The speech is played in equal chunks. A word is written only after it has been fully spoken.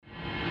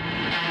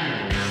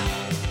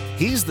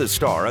He's the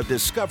star of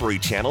Discovery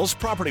Channel's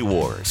Property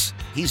Wars.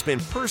 He's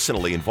been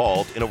personally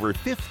involved in over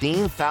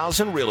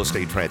 15,000 real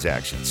estate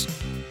transactions.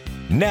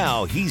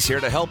 Now he's here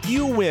to help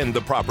you win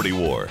the property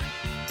war.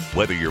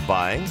 Whether you're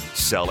buying,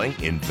 selling,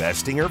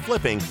 investing, or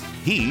flipping,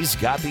 he's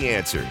got the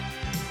answer.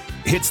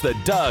 It's the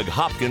Doug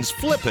Hopkins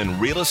Flippin'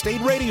 Real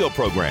Estate Radio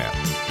Program.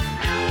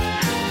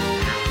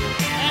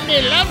 And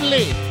a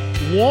lovely,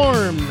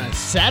 warm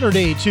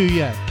Saturday to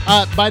you.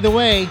 By the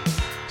way,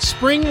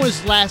 spring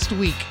was last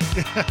week.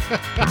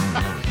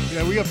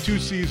 Yeah, we have 2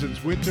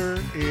 seasons,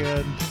 winter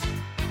and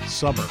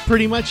summer.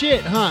 Pretty much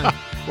it, huh?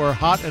 We're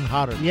hot and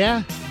hotter.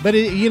 Yeah, but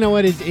you know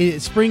what?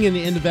 Spring in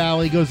the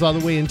valley goes all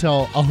the way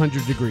until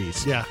 100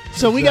 degrees. Yeah.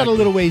 So we got a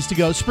little ways to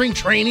go. Spring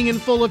training in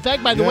full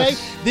effect. By the way,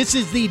 Yes. this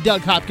is the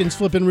Doug Hopkins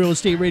Flippin' Real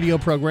Estate Radio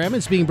Program.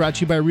 It's being brought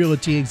to you by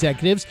Realty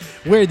Executives,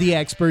 where the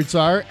experts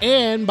are,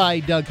 and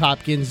by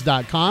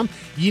DougHopkins.com.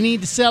 You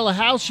need to sell a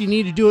house. You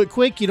need to do it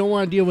quick. You don't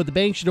want to deal with the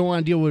banks. You don't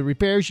want to deal with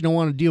repairs. You don't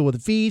want to deal with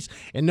the fees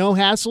and no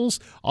hassles.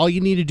 All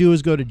you need to do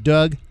is go to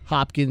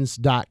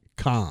DougHopkins.com.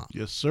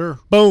 Yes, sir.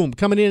 Boom.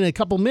 Coming in a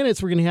couple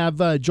minutes, we're going to have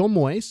Joe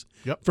Moyes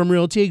from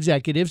Realty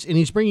Executives, and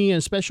he's bringing in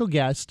a special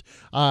guest,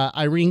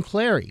 Irene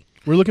Clary.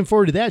 We're looking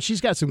forward to that. She's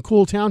got some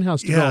cool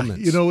townhouse developments.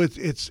 Yeah, you know,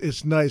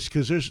 it's nice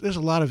because there's a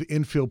lot of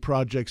infill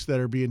projects that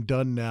are being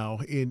done now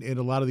in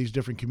a lot of these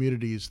different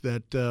communities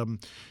that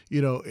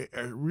you know,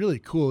 are really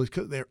cool.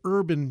 They're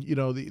urban, you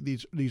know,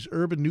 these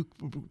urban new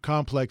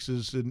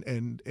complexes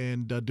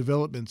and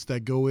developments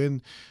that go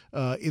in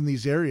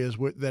these areas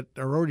that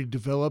are already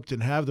developed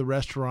and have the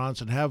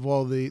restaurants and have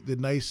all the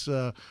nice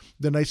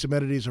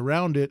amenities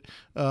around it,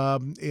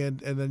 and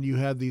then you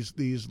have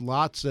these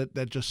lots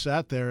that just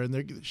sat there,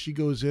 and she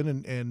goes in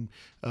and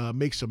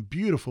makes some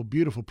beautiful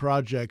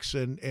projects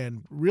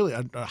and really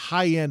a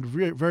high end,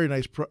 very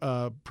nice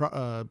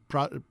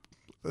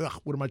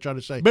what am I trying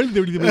to say?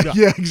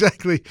 Yeah,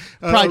 exactly.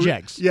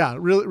 Projects.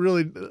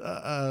 Really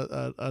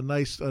a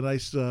nice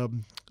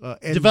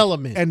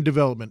development. And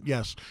development,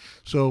 yes.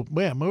 So,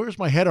 man, where's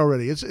my head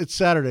already? It's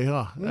Saturday,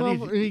 huh?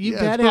 Well, you've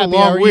had it's been happy a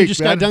long hour. week, You just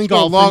man. got done It's been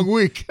golfing. a long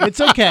week. It's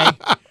okay.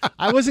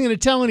 I wasn't going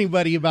to tell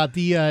anybody about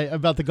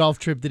the golf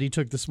trip that he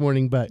took this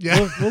morning, but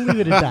we'll leave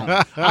it at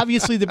that.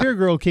 Obviously, the beer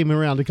girl came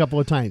around a couple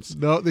of times.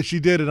 No,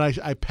 she did, and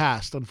I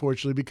passed,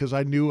 unfortunately, because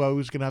I knew I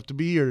was going to have to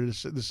be here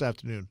this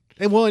afternoon.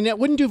 And that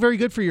wouldn't do very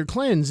good for your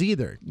cleanse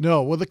either.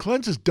 No, well, the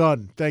cleanse is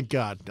done. Thank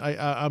God.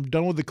 I'm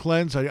done with the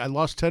cleanse. I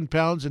lost 10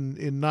 pounds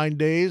in 9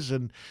 days,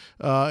 and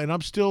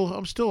I'm still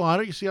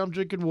on it. You see, I'm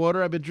drinking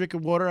water. I've been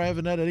drinking water. I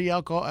haven't had any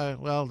alcohol.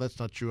 Well, that's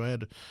not true. I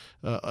had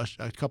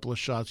a couple of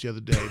shots the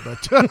other day,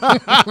 but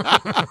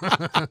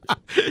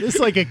it's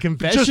like a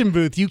confession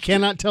booth. You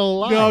cannot tell a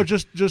lie. No,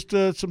 just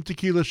some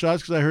tequila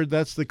shots because I heard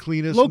that's the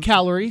cleanest. Low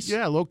calories.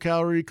 Yeah, low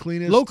calorie,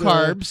 cleanest. Low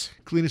carbs.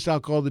 Cleanest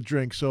alcohol to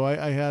drink. So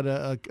I had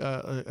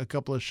a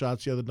couple of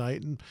shots the other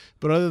night,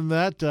 but other than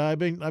that, I've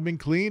been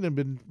clean and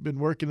been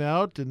working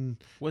out. And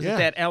was it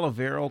that aloe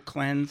vera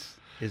cleanse?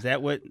 Is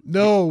that what?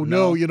 No.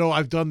 You know,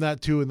 I've done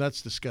that too, and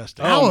that's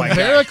disgusting. Oh, my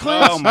gosh.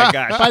 Oh my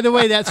gosh! By the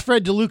way, that's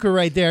Fred DeLuca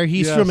right there.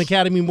 He's Yes. from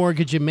Academy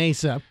Mortgage in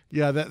Mesa.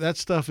 Yeah, that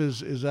stuff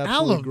is absolutely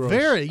Aloe gross.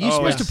 vera. You're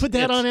supposed to put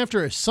that It's- on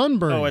after a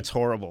sunburn. Oh, it's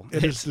horrible.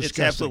 It is It's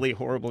disgusting. absolutely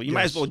horrible. You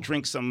might Yes. as well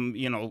drink some,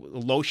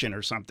 lotion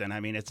or something.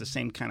 I mean, it's the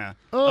same kind of.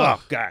 Ugh.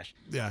 Oh gosh.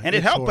 Yeah, and it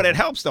it's helped, but it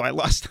horrible. helps though. I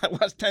lost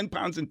 10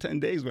 pounds in 10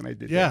 days when I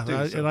did Yeah,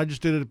 that too. and I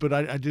just did it, but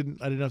I didn't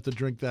have to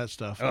drink that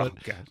stuff. Oh,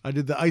 but God. I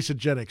did the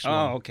isogenics one.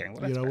 Oh, okay. Well,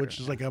 that's better. which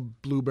is like a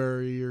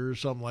blueberry or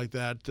something like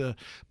that.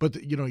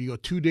 But you go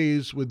 2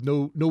 days with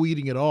no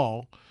eating at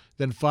all,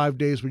 then 5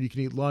 days where you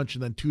can eat lunch,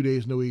 and then 2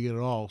 days no eating at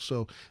all.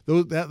 So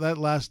that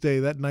last day,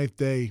 that 9th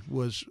day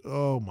was,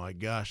 oh my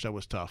gosh, that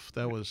was tough.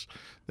 That was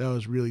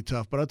really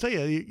tough. But I'll tell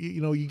you,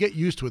 you get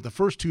used to it. The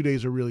first 2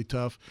 days are really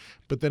tough,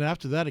 but then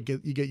after that,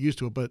 you get used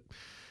to it. But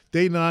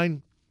day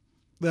 9.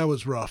 That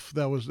was rough.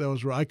 That was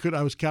rough.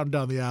 I was counting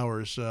down the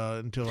hours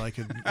until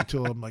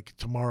I'm like,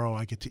 tomorrow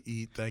I get to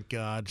eat. Thank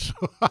God. So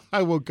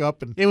I woke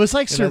up and It was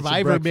like and had some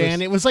Survivor, man.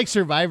 breakfast. It was like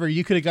Survivor.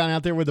 You could have gone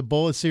out there with a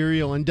bowl of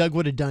cereal, and Doug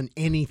would have done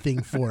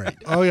anything for it.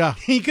 Oh yeah,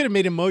 He could have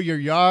made him mow your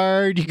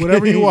yard.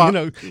 whatever you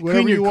want, clean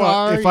whatever your you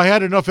car. want. If I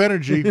had enough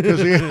energy,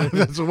 because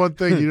that's the one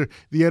thing.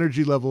 The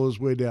energy level is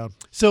way down.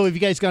 So, have you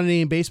guys got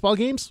any baseball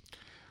games?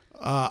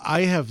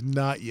 I have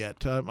not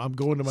yet. I'm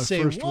going to my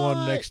Say first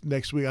one what?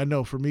 next week. I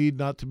know for me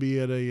not to be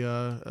at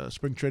a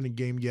spring training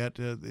game yet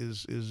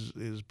is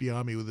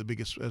beyond me with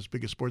as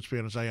big a sports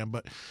fan as I am.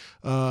 But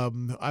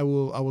I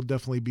will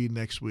definitely be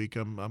next week.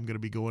 I'm going to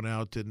be going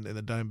out, and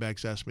the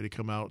Diamondbacks asked me to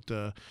come out.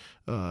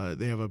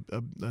 They have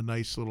a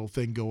nice little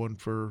thing going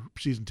for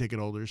season ticket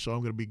holders, so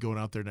I'm going to be going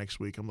out there next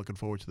week. I'm looking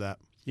forward to that.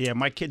 Yeah,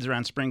 my kids are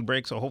on spring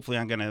break, so hopefully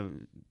I'm gonna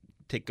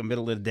take a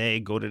middle of the day,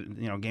 go to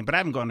game. But I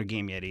haven't gone to a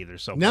game yet either,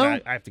 so No?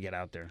 I have to get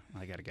out there.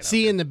 I got to get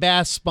See, out there. and the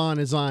bass spawn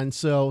is on,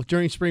 so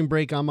during spring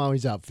break, I'm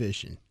always out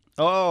fishing.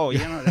 Oh,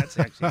 that's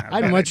actually not a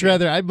I'd bad much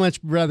idea.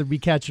 rather be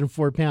catching a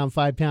 4-pound,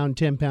 5-pound,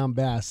 10-pound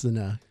bass than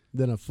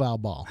a foul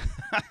ball.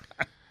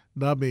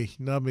 Not me.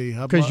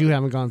 Because you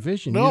haven't gone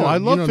fishing. No, I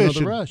love you don't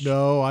fishing. Know the rush.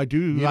 No, I do.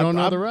 You don't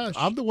know the rush.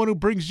 I'm the one who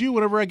brings you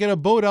whenever I get a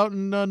boat out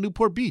in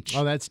Newport Beach.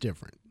 Oh, that's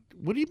different.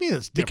 What do you mean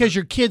it's different? Because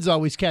your kids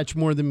always catch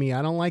more than me.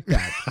 I don't like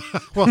that.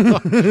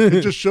 Well,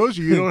 it just shows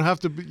you don't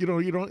have to.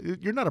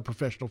 You're not a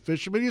professional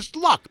fisherman. It's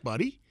luck,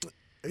 buddy.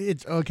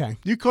 It's okay.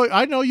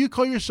 I know you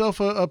call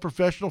yourself a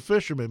professional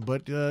fisherman,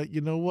 but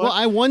you know what? Well,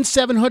 I won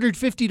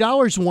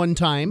 $750 one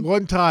time.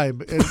 One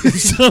time.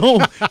 So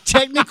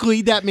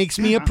technically, that makes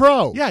me a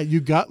pro. Yeah, you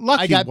got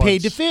lucky. I got once.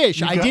 paid to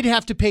fish. I did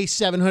have to pay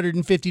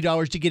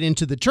 $750 to get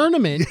into the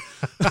tournament,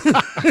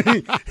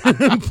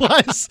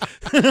 plus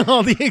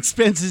all the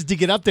expenses to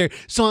get up there.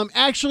 So I'm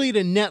actually at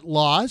a net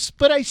loss,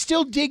 but I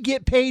still did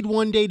get paid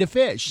one day to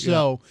fish.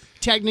 So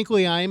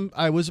technically,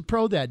 I was a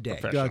pro that day.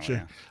 Gotcha.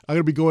 Yeah. I'm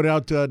gonna be going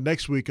out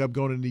next week. I'm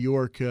going to New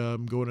York.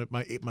 I'm going to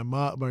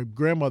my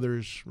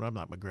grandmother's. Well,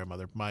 not my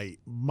grandmother. My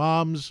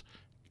mom's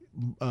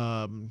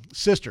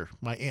sister,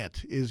 my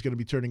aunt, is going to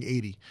be turning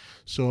 80.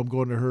 So I'm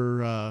going to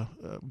her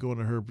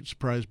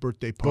surprise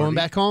birthday party. Going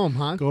back home,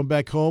 huh? Going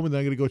back home, and then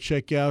I'm going to go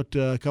check out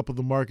a couple of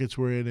the markets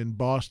we're in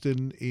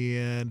Boston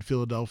and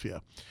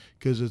Philadelphia,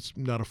 because it's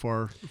not a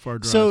far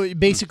drive. So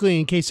basically,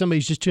 in case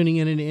somebody's just tuning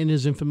in and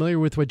isn't familiar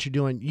with what you're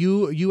doing,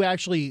 you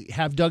actually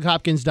have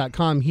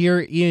DougHopkins.com here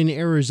in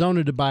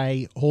Arizona to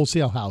buy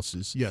wholesale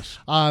houses. Yes.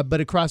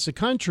 But across the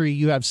country,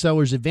 you have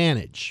Seller's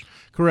Advantage.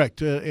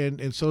 Correct.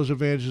 And Seller's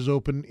Advantage is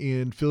open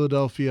in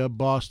Philadelphia,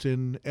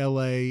 Boston,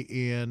 L.A.,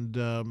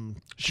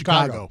 and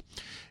Chicago.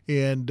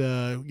 And,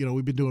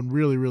 we've been doing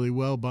really, really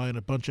well buying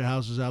a bunch of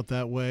houses out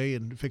that way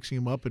and fixing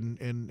them up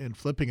and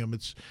flipping them.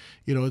 It's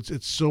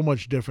so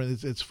much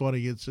different. It's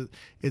funny.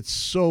 It's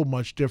so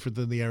much different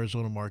than the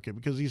Arizona market,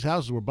 because these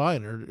houses we're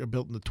buying are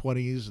built in the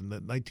 20s and the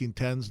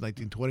 1910s,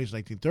 1920s,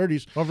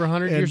 1930s. Over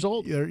 100 years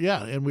old.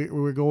 Yeah. And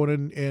we're going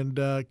in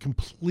and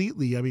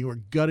completely, we're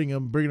gutting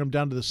them, bringing them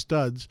down to the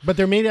studs. But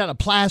they're made out of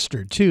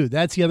plaster, too.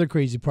 That's the other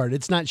crazy part.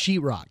 It's not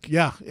sheetrock.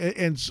 Yeah.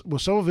 And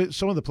some of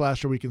the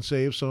plaster we can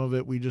save. Some of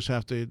it we just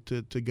have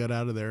to gut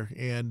out of there,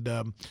 and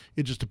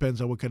it just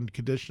depends on what kind of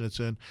condition it's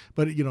in.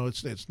 But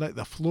it's not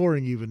the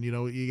flooring even.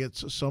 You get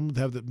some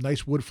have the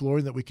nice wood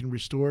flooring that we can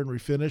restore and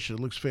refinish. It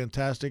looks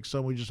fantastic.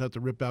 Some we just have to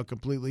rip out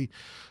completely.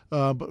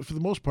 But for the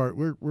most part,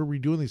 we're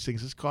redoing these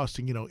things. It's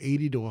costing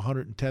 $80,000 to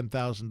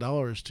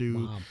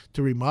 $110,000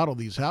 to remodel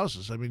these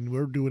houses.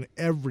 We're doing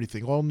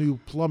everything, all new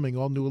plumbing,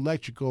 all new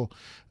electrical,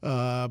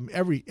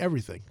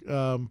 everything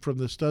from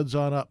the studs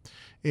on up.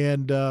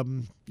 And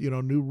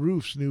new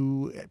roofs,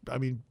 new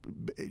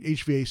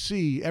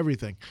HVAC,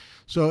 everything.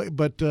 So,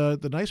 but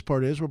the nice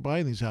part is we're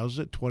buying these houses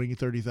at $20,000,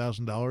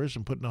 $30,000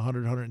 and putting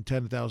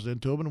 $110,000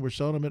 into them, and we're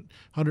selling them at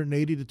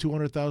 $180,000 to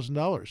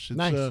 $200,000. It's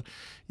nice.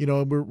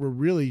 We're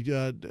really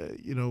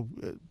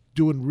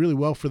doing really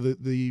well for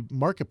the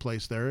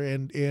marketplace there,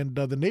 and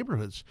the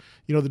neighborhoods.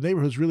 The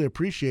neighborhoods really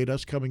appreciate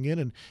us coming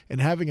in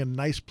and having a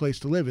nice place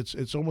to live.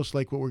 It's almost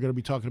like what we're going to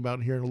be talking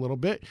about here in a little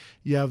bit.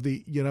 You have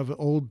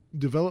old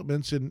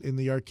developments in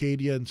the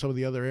Arcadia and some of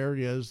the other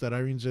areas that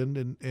Irene's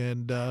in,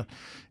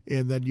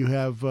 and then you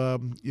have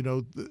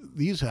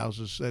these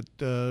houses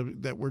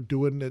that we're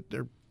doing that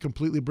they're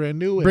completely brand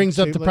new. Brings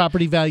up the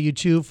property value,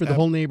 too, for the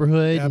whole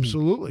neighborhood.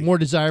 Absolutely. More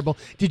desirable.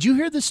 Did you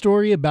hear the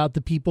story about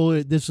the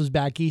people, this was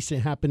back east, it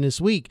happened this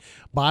week,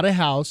 bought a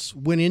house,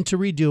 went in to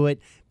redo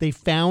it, they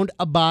found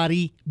a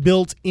body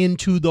built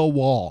into the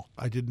wall.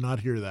 I did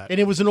not hear that. And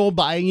it was an old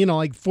body,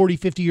 like 40,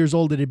 50 years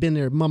old that had been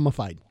there,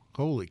 mummified.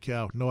 Holy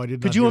cow. No, I did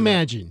not. Could you hear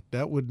imagine?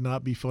 That would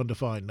not be fun to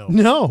find, no.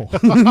 No.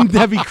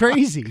 That'd be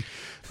crazy.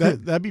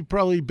 That'd be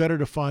probably better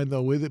to find,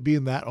 though, with it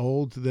being that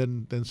old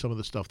than some of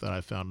the stuff that I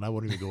found. And I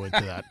won't even go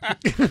into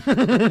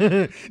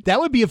that. That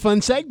would be a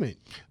fun segment.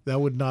 That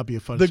would not be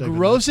a fun segment. segment. The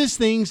grossest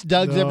things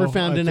Doug's ever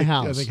found in a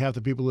house. I think half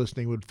the people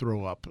listening would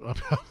throw up.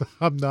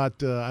 I'm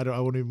not, I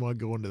wouldn't even want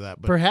to go into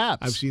that. But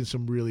perhaps. I've seen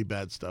some really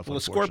bad stuff. Well,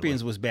 the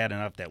Scorpions was bad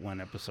enough, that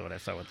one episode I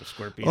saw with the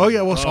Scorpions. Oh,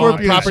 yeah. Well,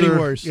 Scorpions. Property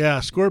Wars.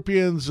 Yeah,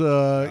 Scorpions,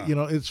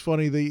 it's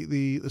funny.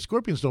 The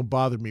Scorpions don't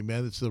bother me,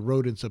 man. It's the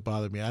rodents that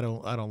bother me. I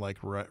don't like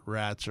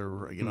rats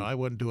or, I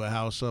went to a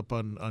house up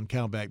on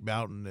Camelback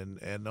Mountain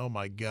and oh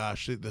my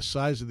gosh, the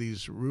size of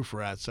these roof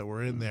rats that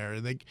were in there,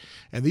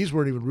 and these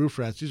weren't even roof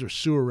rats. These were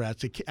sewer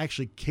rats. They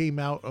actually came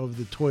out of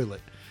the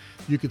toilet.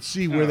 You could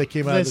see where they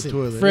came out of the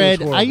toilet.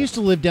 Fred, I used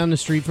to live down the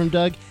street from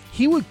Doug.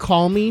 He would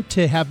call me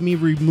to have me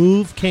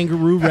remove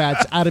kangaroo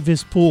rats out of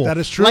his pool. That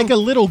is true. Like a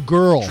little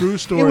girl. True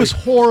story. It was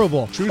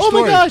horrible. True story.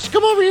 Oh my gosh,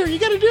 come over here. You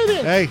got to do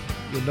this. Hey,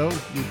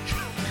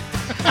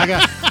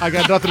 I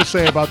got nothing to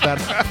say about that.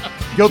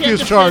 Guilty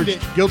as charged.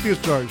 Guilty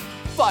as charged.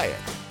 Buy it,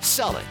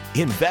 sell it,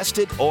 invest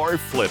it, or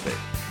flip it.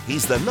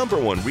 He's the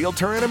 #1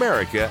 realtor in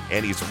America,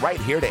 and he's right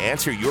here to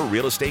answer your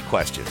real estate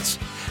questions.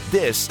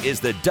 This is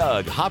the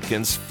Doug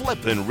Hopkins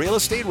Flippin' Real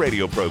Estate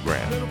Radio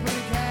Program.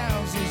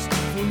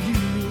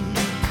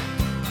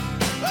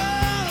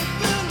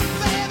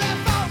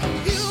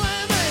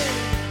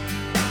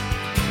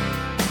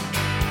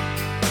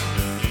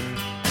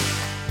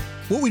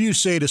 What would you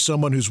say to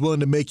someone who's willing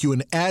to make you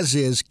an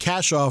as-is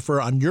cash offer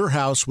on your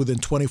house within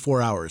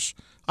 24 hours?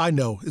 I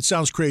know, it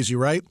sounds crazy,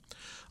 right?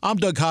 I'm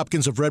Doug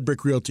Hopkins of Red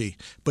Brick Realty,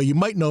 but you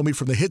might know me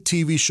from the hit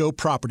TV show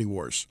Property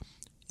Wars.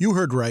 You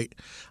heard right.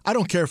 I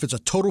don't care if it's a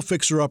total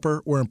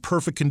fixer-upper or in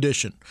perfect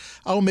condition.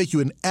 I will make you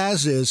an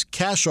as-is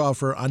cash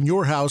offer on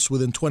your house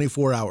within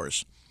 24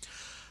 hours.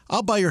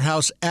 I'll buy your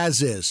house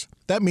as is.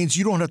 That means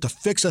you don't have to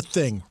fix a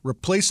thing,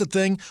 replace a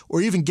thing,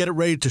 or even get it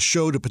ready to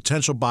show to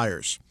potential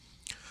buyers.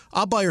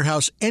 I'll buy your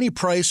house any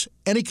price,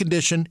 any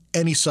condition,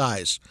 any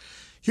size.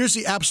 Here's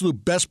the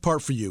absolute best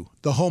part for you,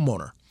 the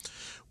homeowner.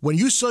 When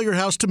you sell your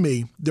house to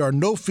me, there are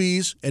no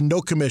fees and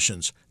no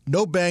commissions,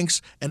 no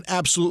banks, and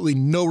absolutely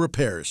no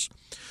repairs.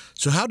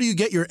 So how do you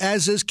get your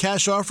as-is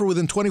cash offer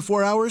within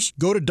 24 hours?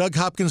 Go to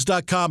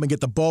DougHopkins.com and get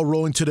the ball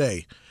rolling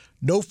today.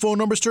 No phone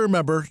numbers to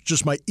remember,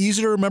 just my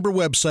easy-to-remember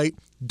website,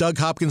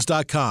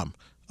 DougHopkins.com.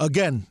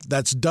 Again,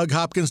 that's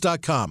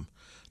DougHopkins.com.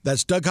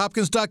 That's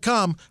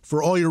DougHopkins.com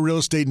for all your real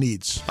estate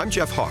needs. I'm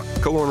Jeff Hawk,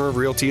 co-owner of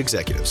Realty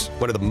Executives,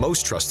 one of the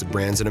most trusted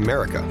brands in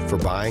America for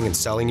buying and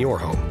selling your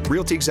home.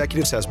 Realty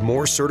Executives has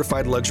more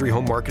certified luxury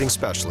home marketing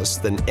specialists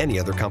than any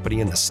other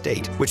company in the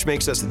state, which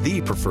makes us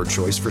the preferred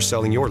choice for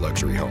selling your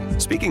luxury home.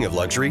 Speaking of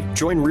luxury,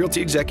 join Realty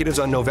Executives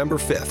on November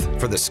 5th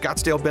for the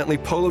Scottsdale Bentley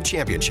Polo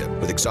Championship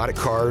with exotic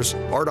cars,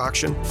 art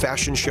auction,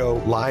 fashion show,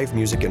 live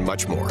music, and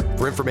much more.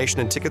 For information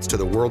and tickets to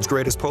the world's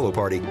greatest polo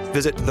party,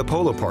 visit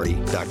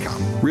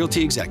thepoloparty.com.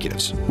 Realty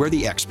Executives, where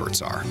the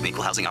experts are.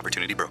 Equal Housing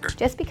Opportunity Broker.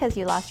 Just because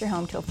you lost your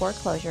home to a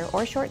foreclosure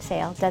or short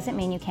sale doesn't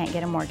mean you can't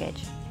get a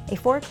mortgage. A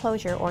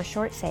foreclosure or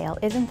short sale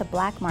isn't the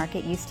black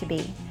market used to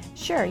be.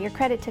 Sure, your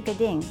credit took a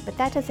ding, but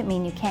that doesn't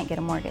mean you can't get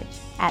a mortgage.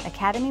 At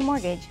Academy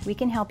Mortgage, we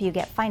can help you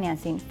get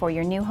financing for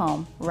your new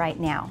home right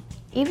now.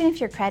 Even if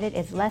your credit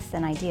is less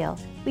than ideal,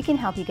 we can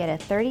help you get a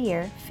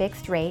 30-year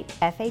fixed-rate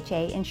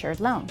FHA insured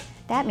loan.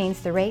 That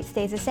means the rate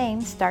stays the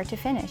same start to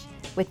finish,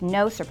 with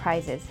no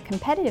surprises,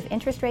 competitive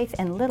interest rates,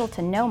 and little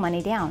to no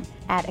money down.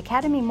 At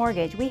Academy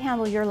Mortgage, we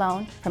handle your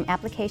loan from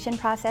application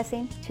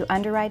processing to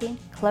underwriting,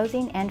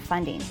 closing, and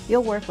funding.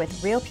 You'll work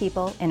with real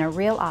people in a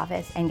real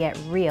office and get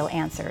real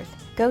answers.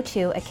 Go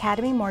to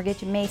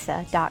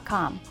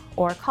academymortgagemesa.com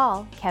or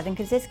call Kevin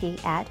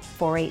Kaziski at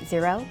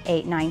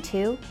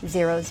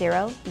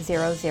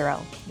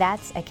 480-892-0000.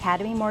 That's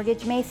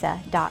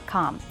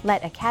academymortgagemesa.com.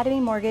 Let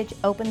Academy Mortgage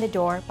open the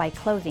door by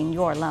closing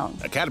your loan.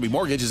 Academy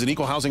Mortgage is an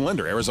equal housing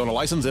lender. Arizona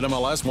license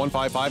NMLS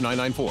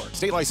 155994.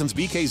 State license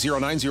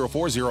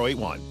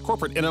BK0904081.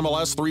 Corporate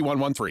NMLS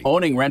 3113.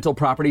 Owning rental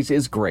properties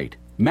is great.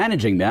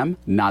 Managing them,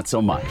 not so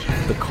much.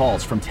 The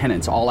calls from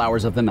tenants all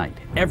hours of the night,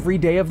 every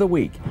day of the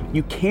week.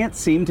 You can't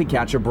seem to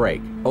catch a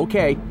break.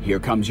 Okay, here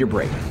comes your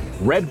break.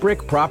 Red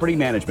Brick Property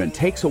Management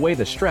takes away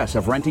the stress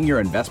of renting your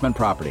investment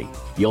property.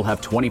 You'll have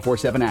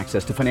 24/7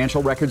 access to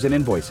financial records and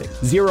invoicing,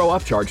 zero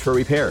upcharge for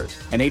repairs,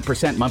 an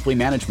 8% monthly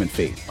management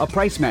fee, a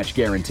price match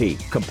guarantee,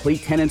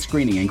 complete tenant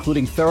screening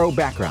including thorough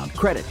background,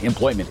 credit,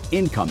 employment,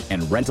 income,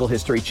 and rental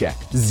history check,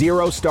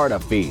 zero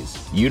startup fees.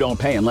 You don't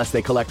pay unless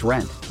they collect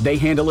rent. They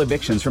handle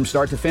evictions from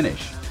start to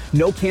finish.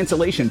 No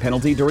cancellation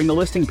penalty during the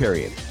listing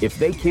period. If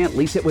they can't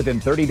lease it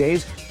within 30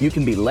 days, you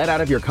can be let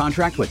out of your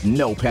contract with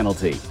no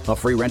penalty. A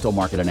free rental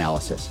market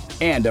analysis.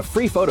 And a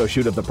free photo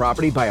shoot of the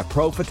property by a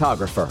pro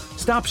photographer.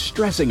 Stop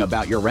stressing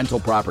about your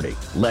rental property.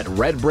 Let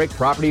Red Brick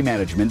Property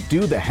Management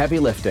do the heavy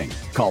lifting.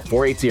 Call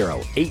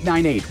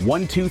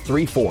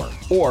 480-898-1234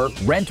 or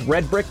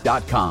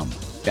rentredbrick.com.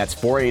 That's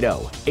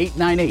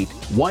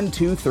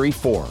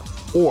 480-898-1234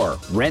 or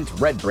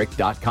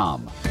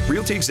rentredbrick.com.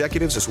 Realty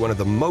Executives is one of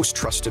the most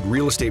trusted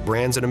real estate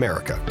brands in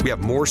America. We have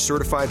more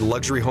certified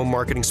luxury home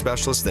marketing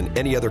specialists than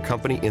any other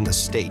company in the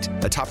state,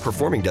 a top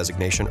performing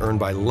designation earned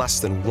by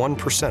less than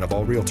 1% of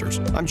all realtors.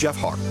 I'm Jeff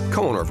Hawk,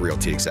 co-owner of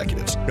Realty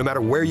Executives. No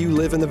matter where you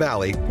live in the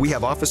Valley, we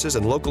have offices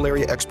and local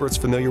area experts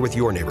familiar with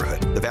your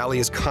neighborhood. The Valley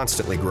is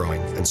constantly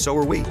growing, and so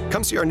are we.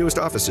 Come see our newest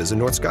offices in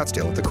North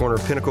Scottsdale at the corner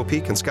of Pinnacle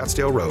Peak and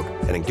Scottsdale Road,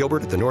 and in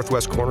Gilbert at the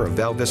northwest corner of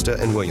Val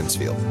Vista and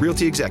Williamsfield.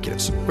 Realty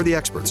Executives, where the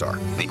experts are.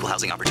 Equal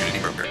Housing Opportunity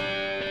Broker.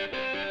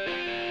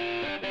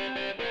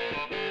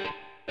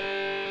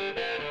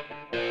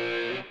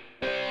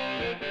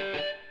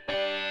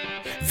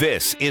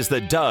 This is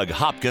the Doug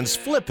Hopkins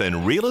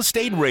Flippin' Real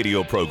Estate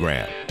Radio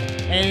Program.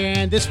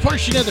 And this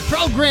portion of the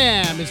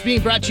program is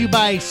being brought to you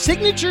by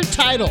Signature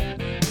Title,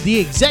 the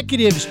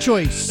executive's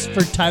choice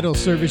for title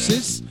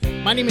services.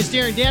 My name is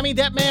Darren Dammy.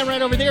 That man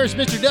right over there is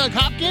Mr. Doug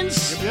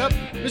Hopkins. Yep.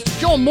 Mr.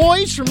 Joel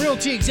Moyes from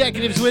Realty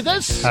Executives with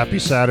us. Happy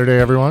Saturday,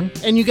 everyone.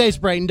 And you guys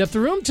brightened up the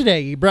room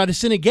today. You brought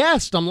us in a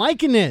guest. I'm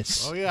liking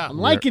this. Oh, yeah. I'm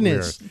liking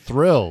this. We're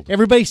thrilled.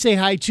 Everybody say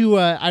hi to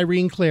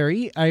Irene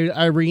Clary.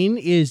 Irene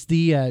is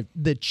the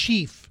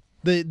chief,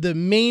 the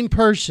main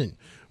person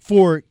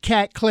for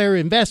Cat Claire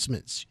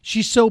Investments.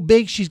 She's so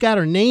big, she's got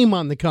her name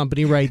on the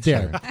company right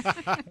there.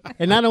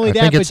 And not only I that,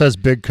 think but it says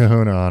Big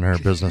Kahuna on her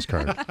business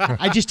card.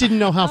 I just didn't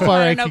know how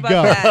far I could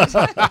go.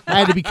 I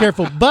had to be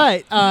careful.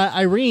 But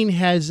Irene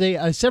has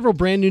several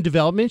brand new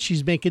developments.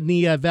 She's making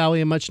the Valley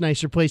a much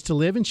nicer place to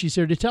live, and she's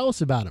here to tell us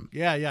about them.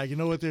 Yeah. You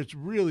know what? There's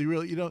really,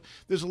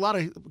 there's a lot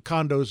of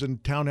condos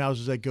and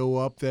townhouses that go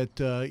up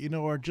that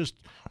are just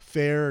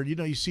fair.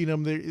 You see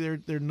them.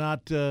 They're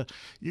not.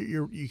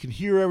 You can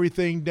hear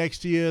everything next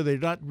to you. They're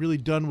not really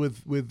done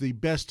with the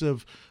best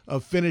of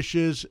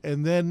finishes.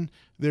 And then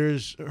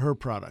there's her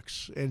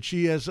products, and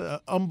she has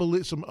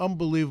some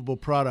unbelievable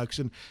products.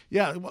 And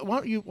yeah, why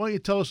don't you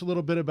tell us a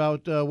little bit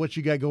about what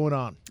you got going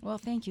on? Well,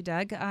 thank you,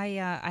 Doug.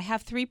 I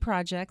have 3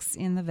 projects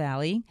in the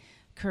Valley.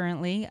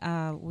 Currently,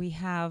 we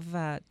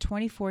have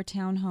 24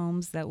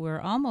 townhomes that we're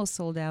almost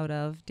sold out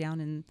of down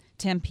in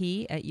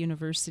Tempe at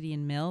University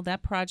and Mill.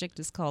 That project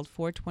is called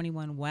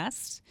 421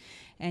 West,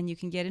 and you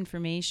can get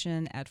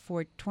information at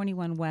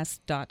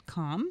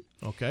 421west.com.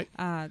 Okay.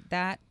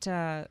 That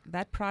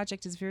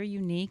project is very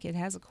unique. It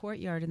has a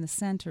courtyard in the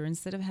center.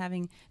 Instead of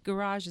having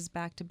garages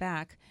back to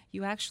back,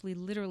 you actually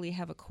literally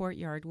have a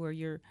courtyard where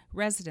your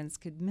residents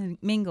could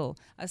mingle,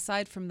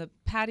 aside from the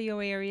patio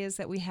areas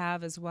that we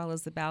have as well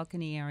as the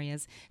balcony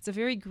areas. It's a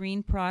very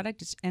green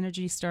product. It's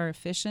Energy Star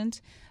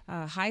efficient.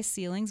 High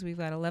ceilings. We've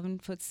got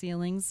 11-foot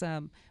ceilings,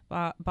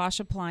 Bosch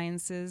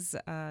appliances,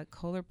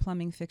 Kohler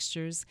plumbing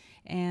fixtures,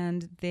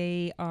 and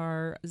they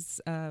are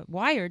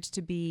wired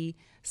to be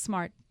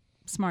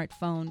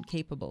smartphone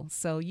capable.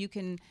 So you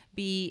can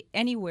be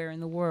anywhere in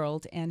the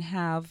world and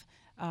have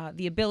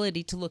the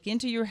ability to look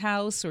into your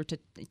house or to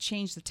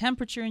change the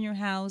temperature in your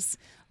house,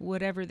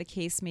 whatever the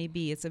case may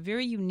be. It's a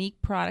very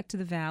unique product to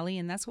the Valley,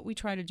 and that's what we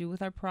try to do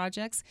with our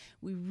projects.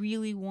 We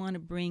really want to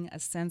bring a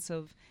sense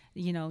of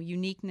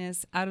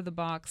uniqueness,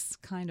 out-of-the-box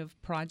kind of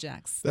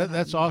projects.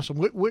 That's awesome.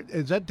 What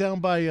is that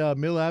down by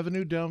Mill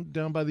Avenue,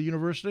 down by the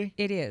university?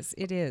 It is.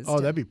 Oh,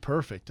 that'd be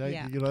perfect.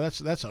 Yeah.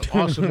 That's an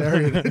awesome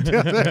area.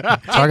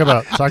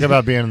 Talk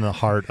about being in the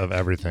heart of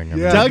everything.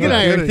 Yeah, Doug and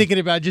I are thinking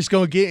about just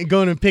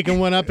going and picking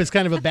one up as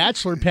kind of a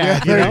bachelor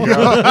pad.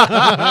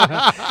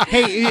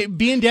 Hey,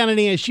 being down in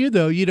ASU,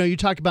 though, you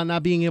talk about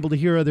not being able to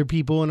hear other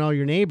people and all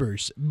your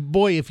neighbors.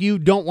 Boy, if you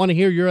don't want to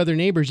hear your other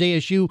neighbors,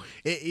 ASU,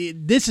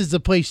 this is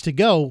the place to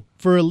go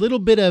for a little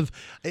bit of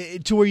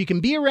to where you can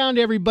be around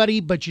everybody,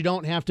 but you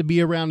don't have to be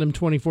around them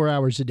 24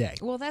 hours a day.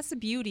 Well, that's the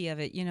beauty of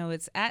it.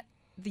 It's at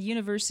the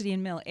University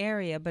and Mill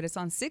area, but it's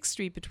on 6th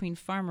Street between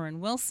Farmer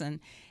and Wilson,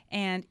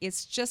 and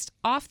it's just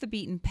off the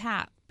beaten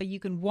path, but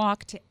you can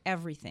walk to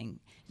everything.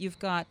 You've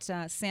got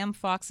Sam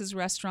Fox's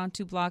restaurant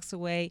 2 blocks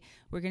away.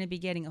 We're going to be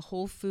getting a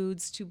Whole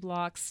Foods 2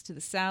 blocks to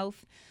the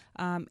south,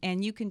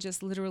 and you can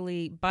just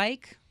literally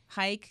bike,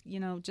 hike,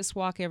 just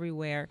walk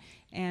everywhere.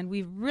 And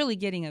we're really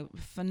getting a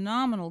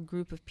phenomenal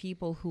group of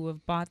people who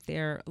have bought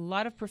there, a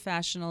lot of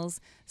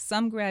professionals,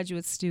 some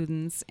graduate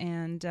students,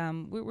 and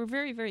we're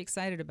very, very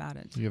excited about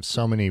it. You have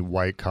so many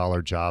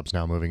white-collar jobs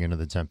now moving into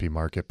the Tempe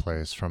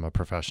marketplace from a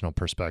professional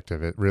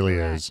perspective. It really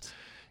is,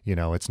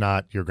 it's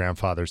not your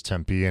grandfather's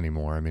Tempe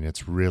anymore. I mean,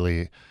 it's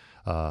really,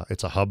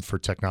 it's a hub for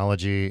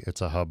technology.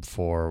 It's a hub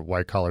for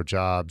white-collar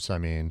jobs. I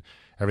mean,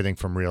 everything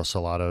from Rio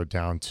Salado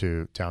down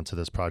to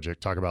this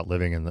project. Talk about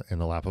living in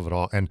the lap of it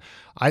all. And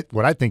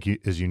what I think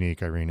is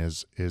unique, Irene,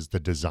 is the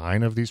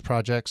design of these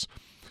projects.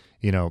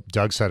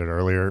 Doug said it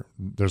earlier.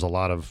 There's a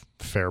lot of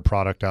fair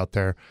product out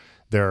there.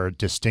 There are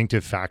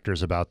distinctive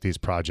factors about these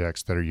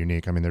projects that are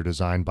unique. I mean, they're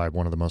designed by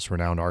one of the most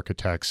renowned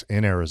architects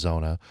in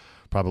Arizona,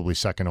 probably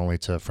second only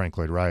to Frank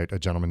Lloyd Wright, a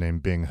gentleman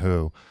named Bing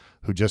Hu,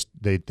 who just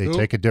they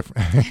take a different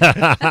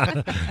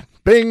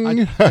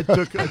Bing. I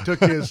took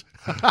his.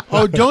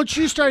 Oh, don't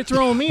you start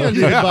throwing me under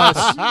the bus.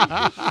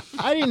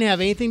 I didn't have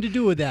anything to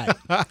do with that.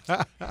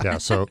 Yeah,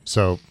 so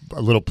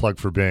a little plug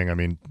for Bing. I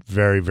mean,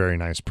 very, very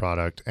nice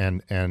product,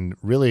 and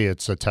really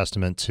it's a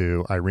testament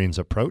to Irene's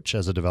approach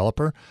as a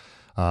developer.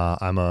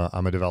 I'm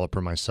a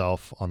developer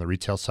myself on the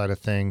retail side of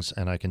things,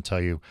 and I can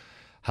tell you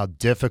how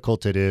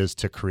difficult it is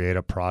to create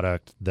a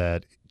product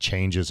that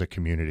changes a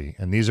community.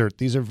 And these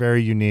are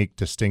very unique,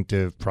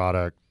 distinctive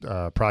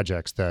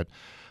projects that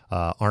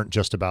aren't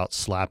just about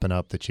slapping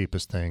up the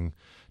cheapest thing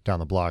down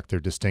the block.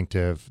 They're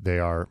distinctive. They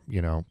are,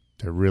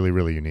 they're really,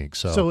 really unique.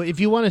 So if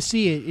you want to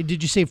see it,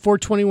 did you say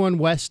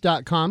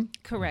 421west.com?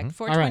 Correct,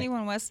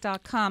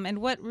 421west.com. And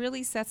what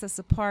really sets us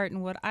apart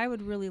and what I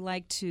would really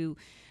like to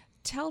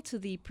tell to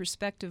the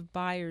prospective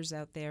buyers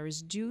out there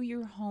is do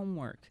your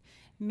homework.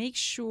 Make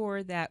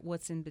sure that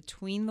what's in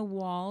between the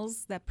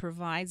walls that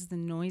provides the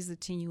noise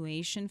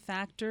attenuation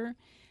factor,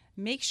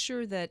 make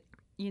sure that,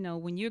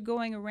 when you're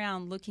going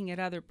around looking at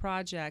other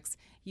projects,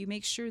 you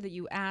make sure that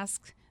you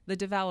ask the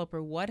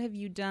developer, what have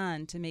you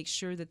done to make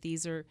sure that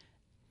these are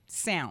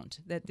sound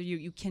that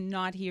you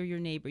cannot hear your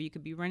neighbor. You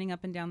could be running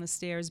up and down the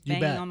stairs, You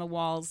banging bet. on the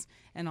walls,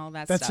 and all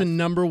that That's stuff. a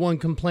number one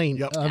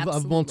complaint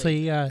of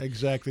multi.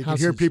 Exactly. You can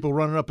houses. hear people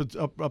running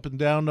up and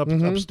down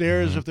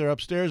upstairs if they're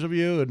upstairs of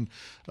you, and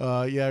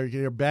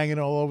you're banging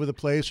all over the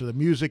place, or the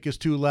music is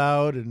too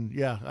loud. And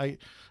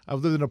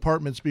I've lived in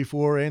apartments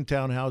before and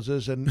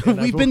townhouses, and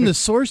We've been the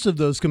source of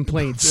those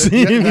complaints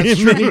that's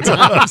true. many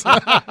times.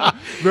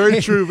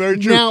 Very true. Very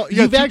true. Now You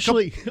got you've two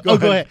actually. go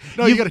ahead.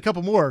 No, you got a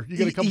couple more. You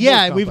got a couple.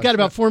 Yeah, more we've got complex.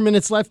 about 4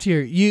 minutes left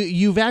here.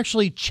 You've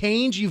actually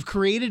changed. You've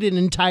created an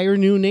entire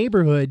new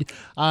neighborhood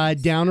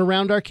down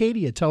around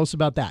Arcadia. Tell us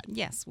about that.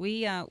 Yes,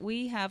 we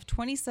have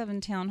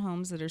 27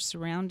 townhomes that are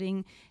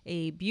surrounding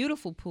a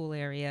beautiful pool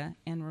area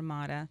in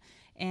Ramada.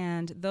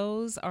 And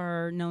those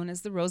are known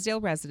as the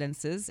Rosedale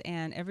Residences.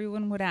 And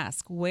everyone would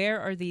ask,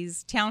 where are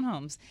these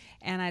townhomes?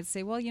 And I'd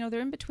say, well, they're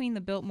in between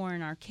the Biltmore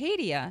and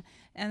Arcadia.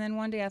 And then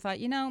one day I thought,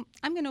 I'm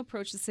going to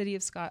approach the city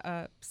of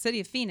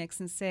Phoenix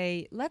and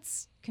say,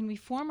 can we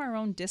form our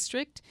own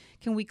district?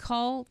 Can we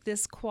call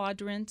this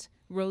quadrant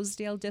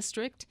Rosedale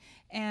District?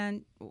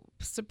 And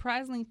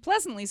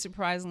pleasantly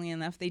surprisingly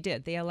enough, they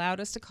did. They allowed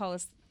us to call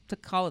it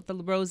the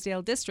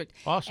Rosedale District.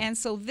 Awesome. And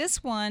so this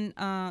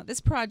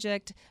this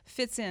project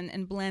fits in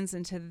and blends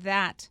into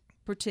that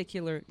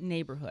particular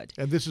neighborhood.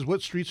 And this is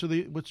what streets are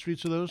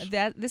those?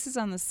 This is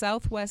on the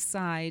southwest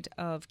side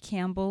of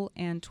Campbell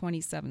and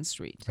 27th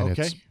Street. And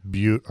it's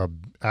a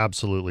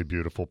absolutely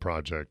beautiful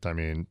project. I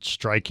mean,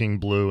 striking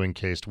blue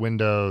encased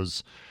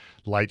windows,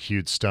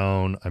 light-hued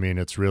stone. I mean,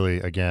 it's really,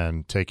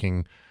 again,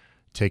 taking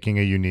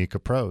a unique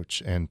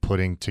approach and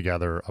putting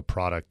together a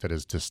product that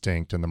is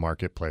distinct in the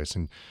marketplace.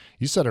 And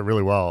you said it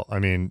really well. I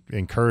mean,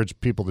 encourage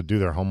people to do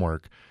their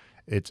homework.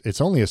 It's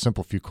only a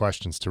simple few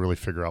questions to really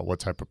figure out what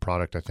type of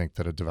product I think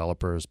that a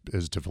developer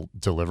is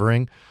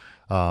delivering.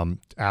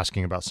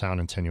 Asking about sound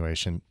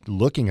attenuation,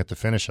 looking at the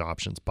finish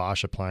options.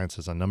 Bosch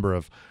Appliances, a number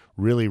of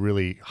really,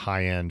 really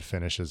high-end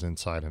finishes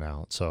inside and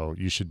out. So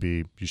you should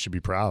be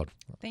proud.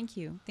 Thank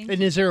you.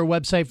 And is there a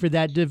website for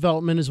that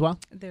development as well?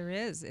 There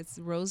is. It's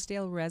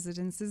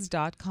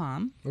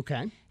rosedale.residences.com.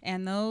 Okay.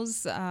 And those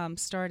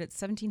start at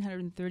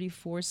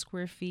 1,734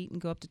 square feet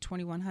and go up to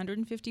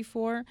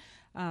 2,154.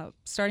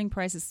 Starting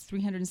price is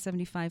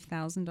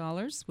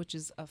 $375,000, which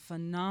is a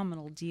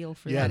phenomenal deal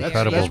for that that's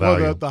area.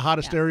 one of the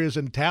hottest areas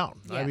in town.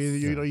 Yes. I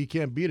mean, you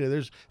can't beat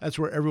it. That's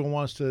where everyone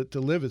wants to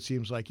live. It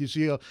seems like you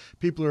see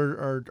people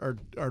are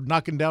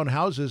knocking down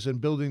houses and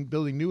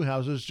building new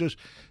houses just.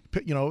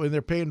 And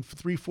they're paying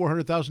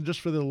 $300,000-$400,000 just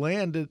for the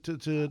land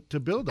to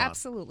build on.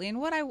 Absolutely. And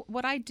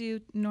what I do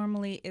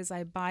normally is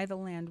I buy the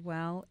land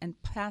well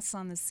and pass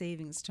on the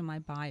savings to my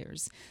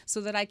buyers, so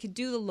that I could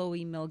do the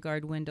Loewy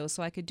Milgard window,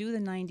 so I could do the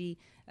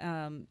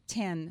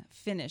 90-10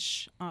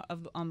 finish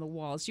on the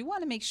walls. You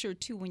want to make sure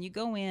too when you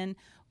go in,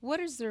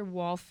 what is their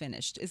wall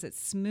finished? Is it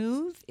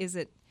smooth? Is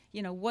it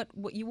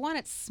what you want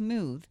it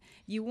smooth.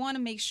 You want to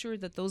make sure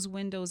that those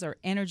windows are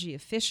energy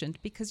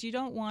efficient, because you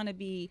don't want to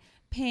be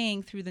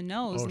paying through the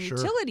nose and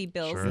utility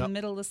bills in the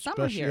middle of the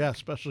summer here. Yeah,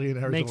 especially in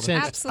Arizona. Makes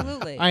sense.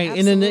 Absolutely. All right,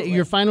 absolutely. and then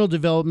your final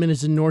development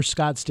is in North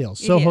Scottsdale,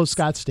 Soho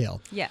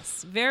Scottsdale.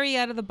 Yes, very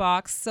out of the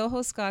box. Soho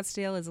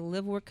Scottsdale is a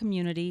live-work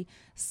community.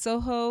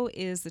 Soho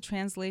is the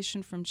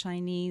translation from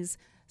Chinese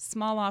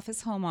small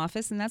office, home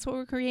office, and that's what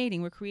we're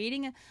creating. We're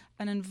creating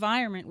an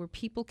environment where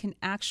people can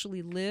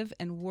actually live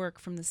and work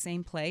from the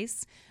same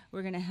place.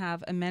 We're going to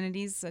have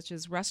amenities such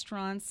as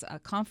restaurants,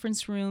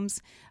 conference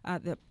rooms.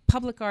 The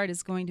public art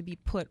is going to be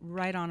put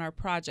right on our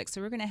project.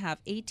 So we're going to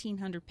have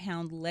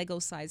 1,800-pound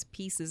Lego-sized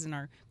pieces in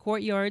our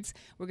courtyards.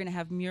 We're going to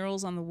have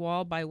murals on the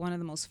wall by one of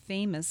the most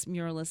famous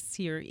muralists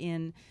here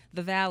in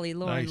the Valley,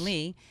 Lauren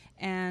Lee.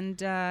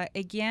 And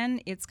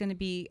again, it's going to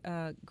be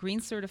green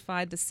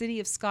certified. The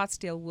city of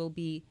Scottsdale will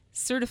be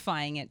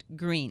certifying it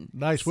green.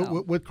 Nice. So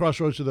What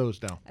crossroads are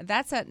those now?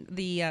 that's at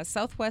the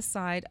southwest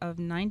side of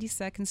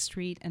 92nd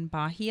Street and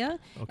Bahia,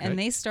 and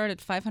they start at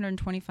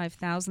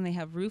 $525,000. They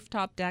have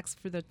rooftop decks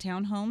for the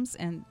townhomes,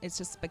 and it's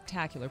just a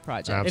spectacular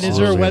project. And is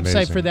there a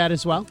website for that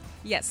as well?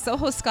 Yes,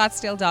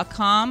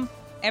 SohoScottsdale.com.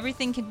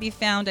 Everything can be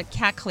found at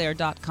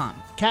catclair.com.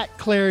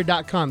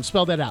 Catclair.com.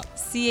 Spell that out.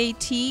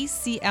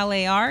 CATCLAR.com.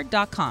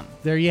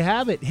 There you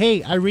have it.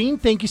 Hey, Irene,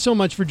 thank you so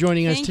much for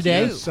joining us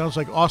today. you. Sounds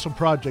like awesome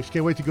projects.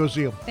 Can't wait to go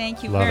see them.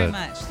 Thank you Love very it.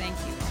 much. Thank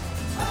you.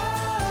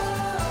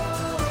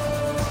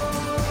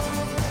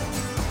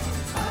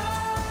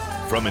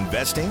 From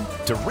investing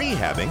to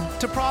rehabbing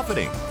to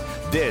profiting,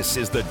 this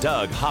is the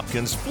Doug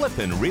Hopkins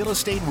Flippin' Real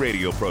Estate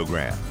Radio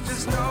Program.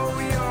 Just know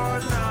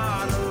you're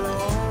not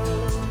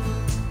alone,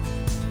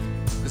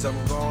 'cause I'm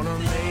gonna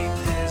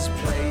make this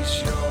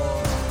place your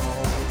home.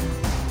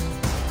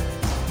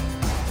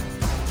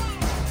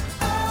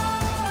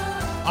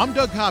 I'm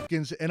Doug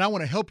Hopkins, and I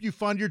want to help you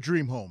find your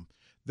dream home.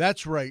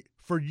 That's right.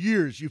 For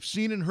years, you've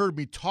seen and heard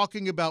me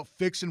talking about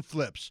fix and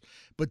flips.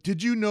 But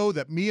did you know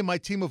that me and my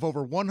team of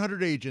over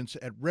 100 agents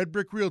at Red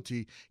Brick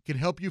Realty can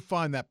help you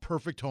find that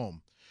perfect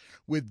home?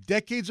 With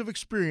decades of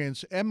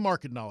experience and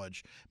market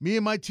knowledge, me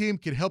and my team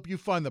can help you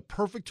find the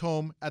perfect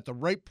home at the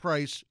right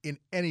price in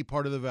any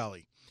part of the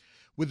Valley.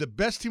 With the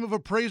best team of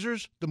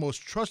appraisers, the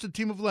most trusted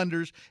team of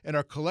lenders, and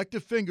our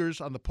collective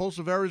fingers on the pulse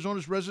of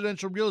Arizona's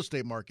residential real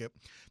estate market,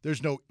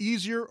 there's no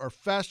easier or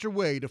faster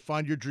way to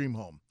find your dream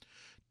home.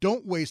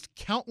 Don't waste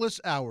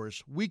countless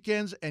hours,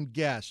 weekends, and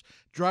gas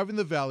driving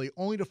the valley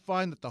only to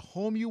find that the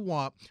home you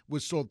want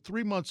was sold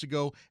 3 months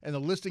ago and the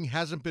listing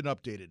hasn't been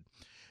updated.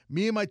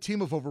 Me and my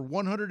team of over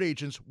 100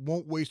 agents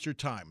won't waste your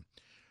time.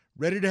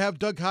 Ready to have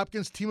Doug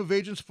Hopkins' team of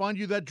agents find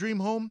you that dream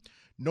home?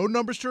 No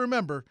numbers to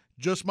remember,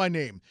 just my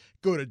name.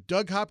 Go to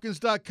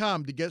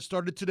DougHopkins.com to get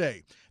started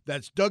today.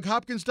 That's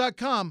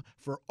DougHopkins.com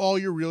for all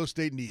your real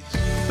estate needs.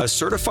 A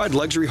certified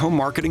luxury home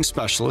marketing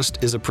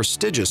specialist is a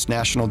prestigious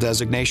national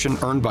designation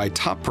earned by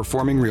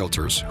top-performing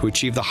realtors who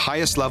achieve the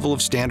highest level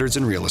of standards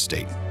in real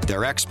estate.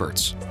 They're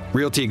experts.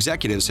 Realty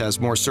Executives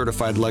has more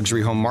certified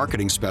luxury home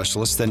marketing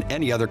specialists than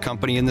any other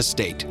company in the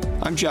state.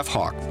 I'm Jeff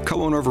Hawk,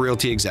 co-owner of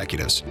Realty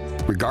Executives.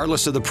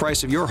 Regardless of the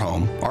price of your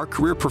home, our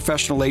career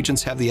professional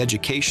agents have the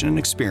education and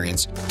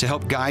experience to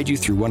help guide you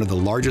through one of the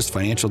largest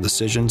financial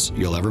decisions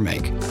you'll ever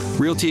make.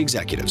 Realty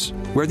Executives,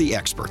 where the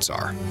experts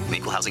are.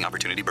 Equal Housing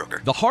Opportunity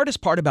Broker. The hardest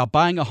part about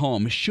buying a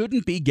home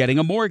shouldn't be getting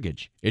a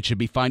mortgage. It should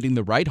be finding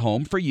the right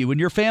home for you and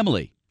your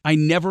family. I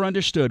never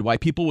understood why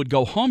people would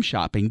go home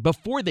shopping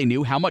before they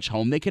knew how much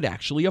home they could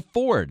actually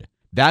afford.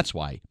 That's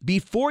why,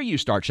 before you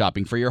start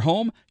shopping for your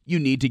home, you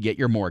need to get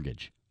your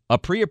mortgage. A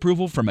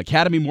pre-approval from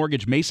Academy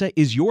Mortgage Mesa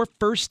is your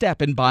first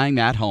step in buying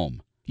that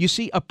home. You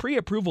see, a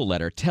pre-approval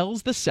letter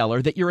tells the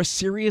seller that you're a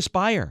serious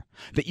buyer,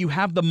 that you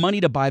have the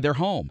money to buy their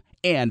home,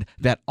 and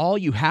that all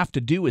you have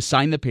to do is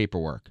sign the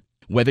paperwork.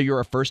 Whether you're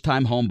a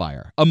first-time home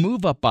buyer, a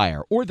move-up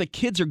buyer, or the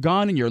kids are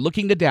gone and you're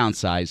looking to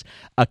downsize,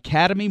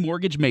 Academy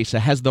Mortgage Mesa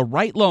has the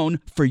right loan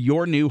for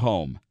your new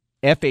home.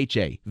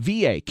 FHA,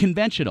 VA,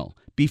 conventional.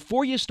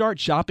 Before you start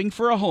shopping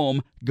for a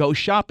home, go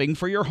shopping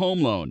for your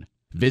home loan.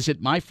 Visit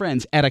my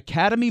friends at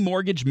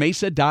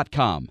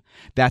academymortgagemesa.com.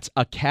 That's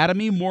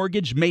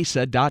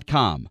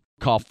academymortgagemesa.com.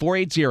 Call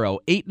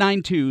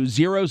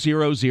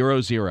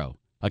 480-892-0000.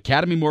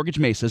 Academy Mortgage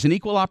Mesa is an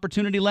equal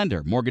opportunity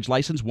lender. Mortgage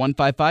license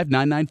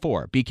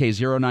 155994,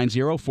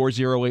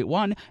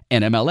 BK0904081,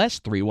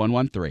 NMLS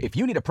 3113. If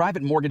you need a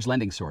private mortgage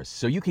lending source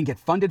so you can get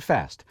funded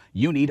fast,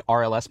 you need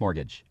RLS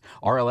Mortgage.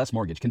 RLS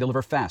Mortgage can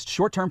deliver fast,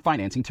 short-term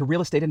financing to real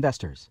estate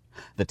investors.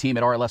 The team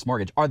at RLS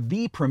Mortgage are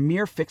the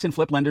premier fix and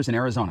flip lenders in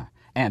Arizona,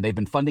 and they've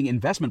been funding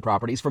investment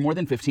properties for more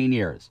than 15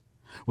 years.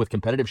 With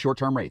competitive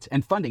short-term rates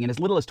and funding in as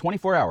little as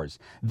 24 hours,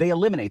 they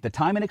eliminate the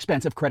time and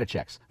expense of credit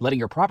checks, letting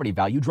your property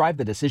value drive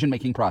the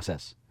decision-making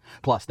process.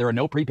 Plus, there are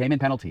no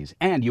prepayment penalties,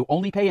 and you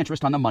only pay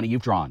interest on the money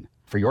you've drawn.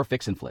 For your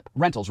fix and flip,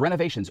 rentals,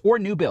 renovations, or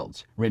new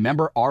builds,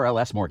 remember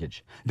RLS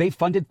Mortgage. They've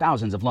funded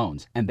thousands of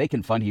loans, and they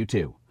can fund you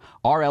too.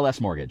 RLS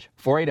Mortgage,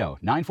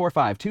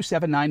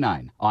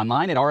 480-945-2799.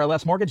 Online at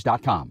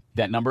rlsmortgage.com.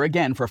 That number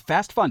again for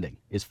fast funding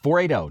is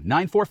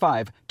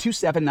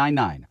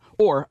 480-945-2799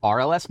 or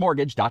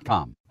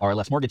rlsmortgage.com.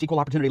 RLS Mortgage, Equal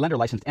Opportunity Lender,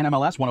 licensed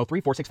NMLS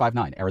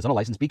 1034659, Arizona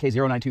license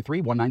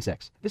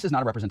BK0923196. This is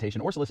not a representation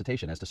or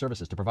solicitation as to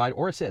services to provide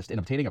or assist in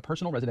obtaining a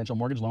personal residential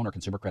mortgage loan or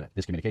consumer credit.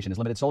 This communication is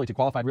limited solely to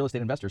qualified real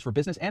estate investors for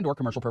business and or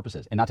commercial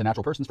purposes, and not to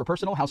natural persons for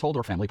personal, household,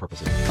 or family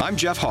purposes. I'm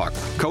Jeff Hawk,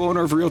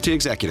 co-owner of Realty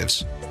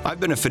Executives. I've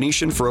been a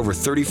Phoenician for over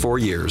 34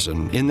 years,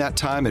 and in that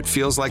time, it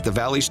feels like the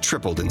valley's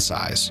tripled in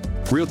size.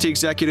 Realty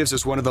Executives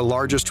is one of the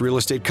largest real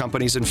estate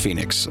companies in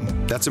Phoenix.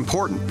 That's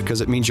important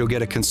because it means you'll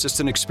get a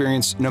consistent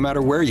experience no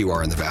matter where you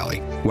are in the valley,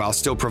 while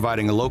still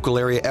providing a local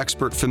area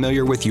expert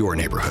familiar with your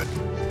neighborhood.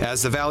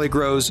 As the valley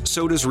grows,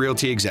 so does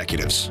Realty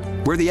Executives,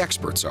 where the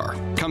experts are.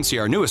 Come see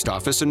our newest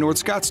office in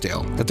North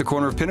Scottsdale at the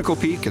corner of Pinnacle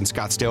Peak and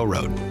Scottsdale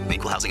Road.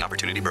 Equal Housing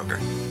Opportunity Broker.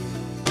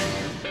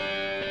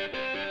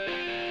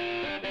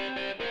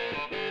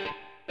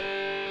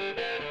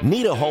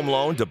 Need a home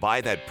loan to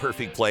buy that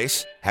perfect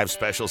place? Have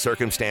special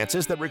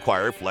circumstances that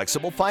require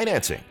flexible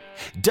financing?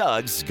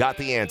 Doug's got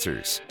the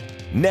answers.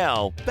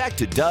 Now, back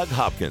to Doug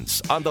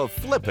Hopkins on the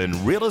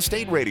Flippin' Real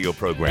Estate Radio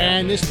program.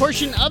 And this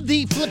portion of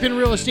the Flippin'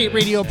 Real Estate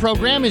Radio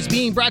program is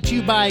being brought to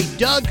you by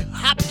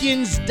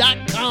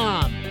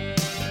DougHopkins.com.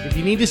 If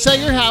you need to sell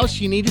your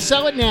house, you need to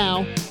sell it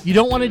now. You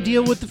don't want to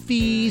deal with the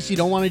fees. You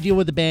don't want to deal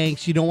with the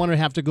banks. You don't want to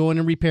have to go in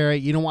and repair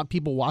it. You don't want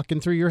people walking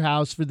through your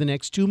house for the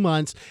next 2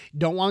 months. You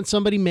don't want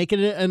somebody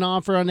making an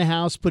offer on the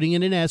house, putting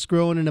in an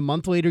escrow, and in a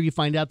month later you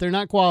find out they're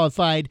not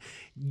qualified.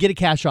 Get a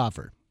cash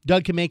offer.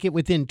 Doug can make it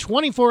within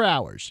 24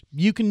 hours.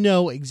 You can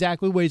know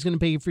exactly what he's going to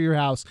pay you for your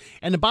house.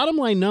 And the bottom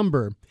line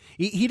number,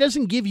 he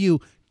doesn't give you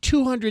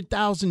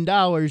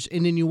 $200,000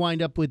 and then you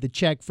wind up with a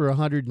check for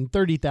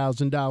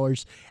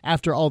 $130,000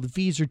 after all the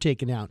fees are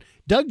taken out.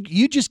 Doug,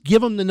 you just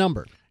give him the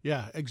number.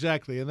 Yeah,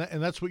 exactly, and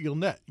that's what you'll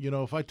net. You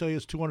know, if I tell you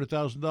it's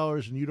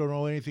 $200,000 and you don't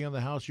owe anything on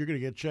the house, you're going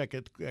to get a check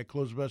at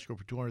close of escrow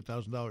for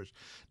 $200,000.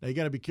 Now you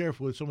got to be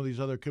careful with some of these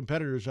other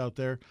competitors out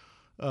there.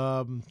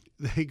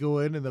 They go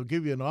in and they'll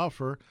give you an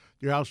offer.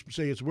 Your house,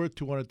 say it's worth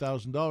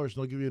 $200,000, and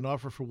they'll give you an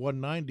offer for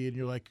 $190,000, and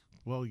you're like,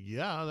 well,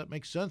 yeah, that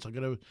makes sense. I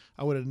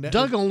would have netted.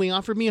 Doug only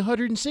offered me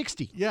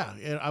 160. Yeah,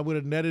 and I would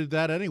have netted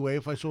that anyway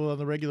if I sold it on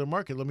the regular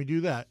market. Let me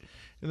do that.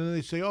 And then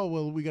they say, oh,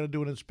 well, we got to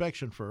do an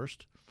inspection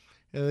first.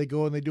 And they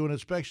go and they do an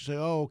inspection, say,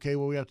 oh, okay,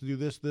 well, we have to do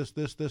this, and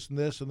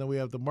this, and then we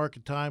have the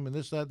market time and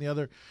this, that, and the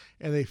other.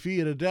 And they fee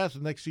you to death,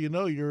 and next thing you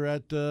know, you're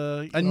at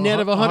a net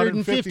of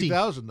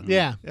 150,000.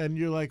 Yeah. And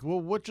you're like, well,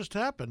 what just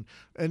happened?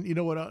 And you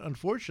know what?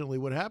 Unfortunately,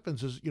 what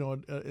happens is,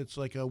 it's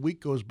like a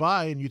week goes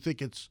by, and you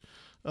think it's,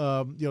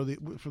 from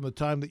the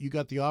time that you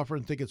got the offer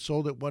and think it's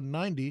sold at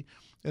 190,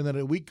 and then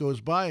a week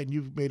goes by, and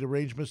you've made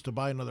arrangements to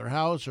buy another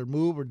house or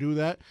move or do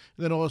that,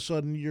 and then all of a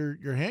sudden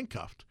you're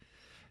handcuffed.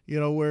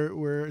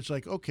 Where it's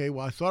like, okay,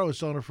 well, I thought I was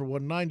selling it for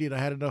 190 and I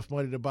had enough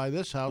money to buy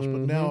this house,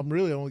 but now I'm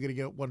really only going to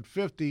get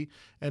 150,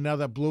 and now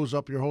that blows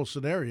up your whole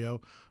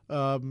scenario.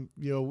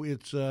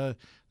 It's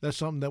that's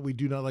something that we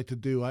do not like to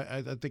do.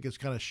 I think it's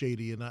kind of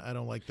shady, and I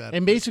don't like that.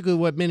 And basically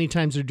what many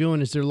times they're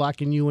doing is they're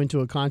locking you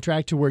into a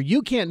contract to where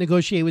you can't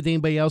negotiate with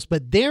anybody else,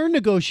 but they're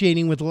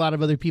negotiating with a lot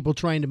of other people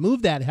trying to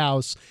move that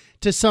house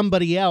to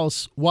somebody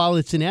else while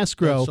it's in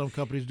escrow. Yeah, some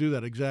companies do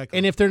that, exactly.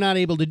 And if they're not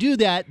able to do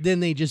that, then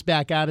they just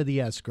back out of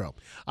the escrow.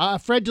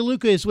 Fred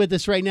DeLuca is with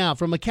us right now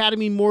from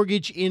Academy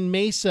Mortgage in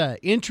Mesa.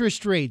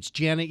 Interest rates.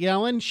 Janet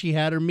Yellen, she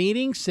had her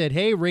meeting, said,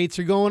 hey, rates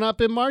are going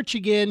up in March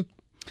again.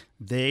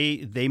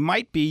 They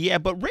might be, yeah,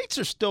 but rates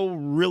are still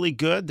really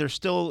good. They're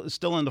still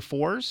in the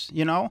 4s,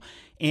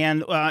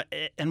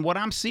 and what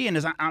I'm seeing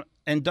is,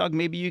 and Doug,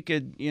 maybe you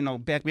could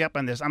back me up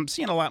on this. I'm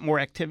seeing a lot more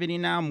activity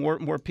now.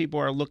 More people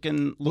are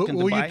looking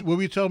to buy. What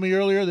were you telling me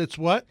earlier? That's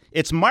what?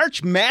 It's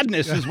March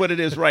Madness is what it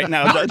is right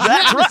now.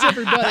 That's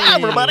right,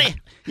 everybody.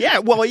 Yeah,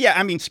 well, yeah.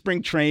 I mean,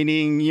 spring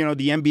training. The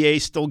NBA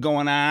is still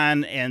going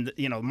on, and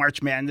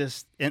March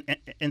Madness, and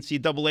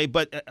NCAA.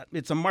 But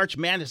it's a March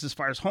Madness as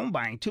far as home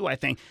buying too. I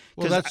think.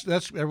 Well,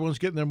 that's everyone's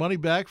getting their money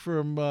back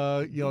from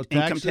taxes,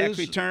 income tax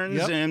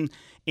returns, yep.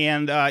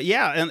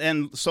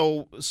 and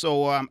so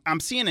I'm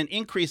seeing an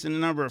increase in the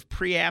number of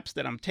pre-apps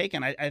that I'm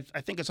taking. I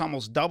think it's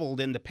almost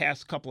doubled in the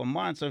past couple of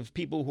months of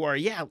people who are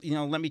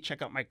let me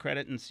check out my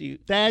credit and see.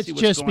 That's see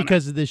what's just going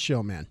because on. of this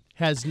show, man.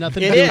 Has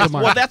nothing to It do is. with the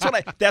market.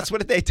 Well, that's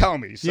what they tell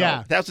me. So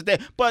yeah, that's what they.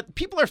 But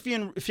people are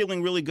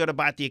feeling really good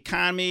about the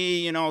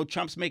economy.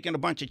 Trump's making a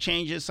bunch of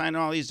changes, signing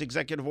all these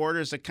executive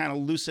orders that kind of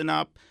loosen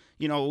up.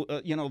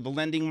 The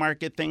lending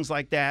market, things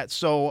like that.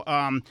 So,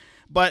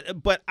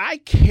 but I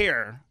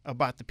care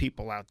about the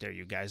people out there,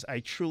 you guys. I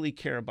truly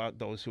care about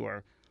those who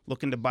are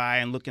looking to buy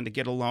and looking to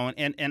get a loan.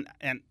 And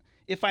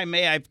if I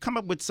may, I've come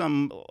up with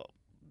some,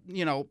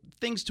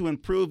 things to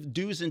improve,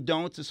 do's and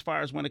don'ts as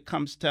far as when it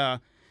comes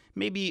to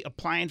maybe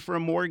applying for a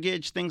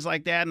mortgage, things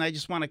like that. And I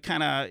just want to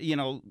kind of,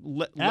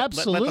 let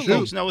the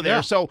folks know there.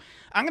 Yeah. So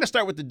I'm going to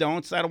start with the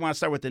don'ts. I don't want to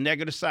start with the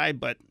negative side,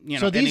 but,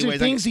 So these are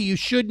things that you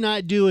should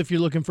not do if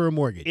you're looking for a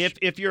mortgage.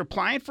 If you're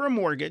applying for a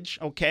mortgage,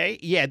 okay,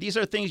 yeah, these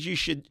are things you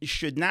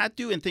should not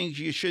do and things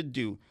you should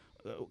do.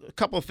 A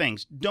couple of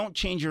things. Don't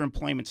change your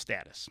employment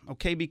status,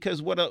 okay?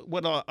 Because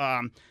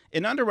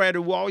an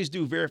underwriter will always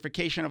do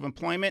verification of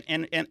employment,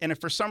 and if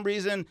for some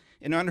reason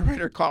an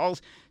underwriter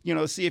calls,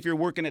 see if you're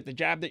working at the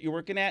job that you're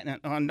working at,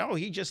 and no,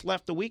 he just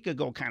left a week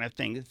ago, kind of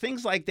thing.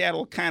 Things like that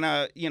will kind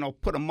of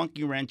put a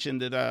monkey wrench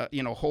into the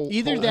whole.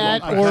 Either whole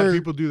that I've had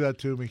people do that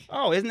to me.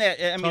 Oh, isn't that?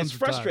 I mean, Tons it's of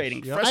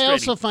frustrating. times. Yep. I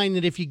also find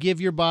that if you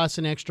give your boss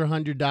an extra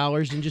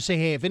 $100 and just say,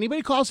 hey, if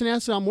anybody calls and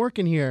asks I'm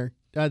working here,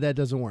 that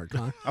doesn't work,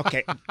 huh?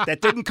 Okay,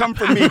 that didn't come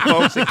from me,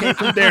 folks. It came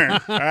from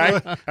Darren. All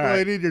right. Well,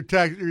 they need your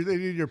tax. They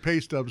need your pay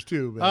stubs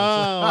too, man.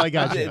 Oh, I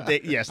got you.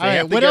 Yes. All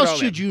right. What else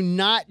should you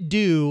not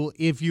do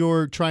if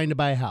you're trying to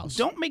buy a house?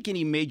 Don't make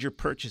any major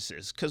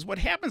purchases, because what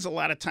happens a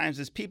lot of times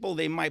is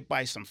they might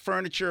buy some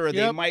furniture, or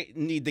they might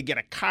need to get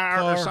a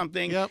car or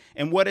something. Yep.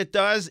 And what it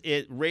does,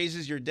 it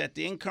raises your debt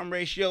to income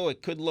ratio.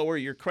 It could lower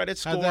your credit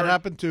score. Had that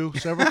happen too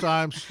several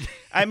times.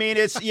 I mean,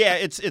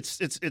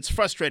 it's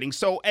frustrating.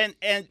 So and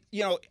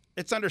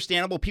it's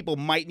understandable. People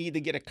might need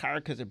to get a car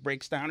because it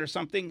breaks down or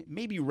something.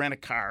 Maybe rent a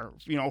car,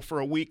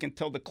 for a week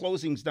until the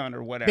closing's done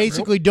or whatever.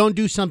 Basically, don't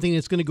do something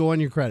that's going to go on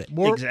your credit.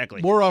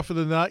 Exactly. More often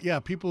than not, yeah,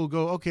 people will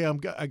go, okay,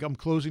 I'm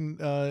closing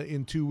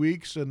in 2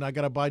 weeks, and I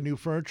got to buy new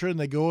furniture, and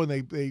they go and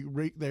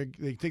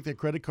they take their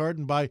credit card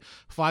and buy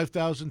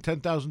 $5,000,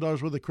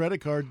 $10,000 worth of credit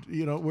card,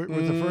 worth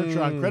of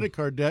furniture on credit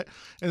card debt,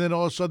 and then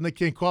all of a sudden they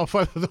can't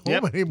qualify for the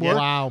home anymore.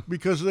 Wow.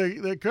 Because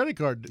their credit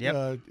card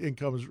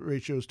income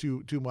ratio is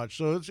too much.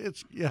 So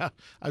it's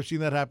I've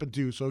seen that happen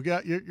too. So yeah,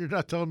 you're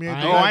not telling me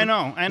anything. Oh, I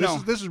know.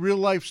 This is real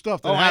life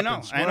stuff that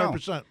happens. I know.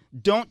 100%.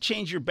 Don't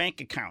change your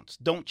bank accounts.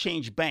 Don't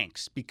change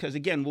banks, because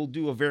again, we'll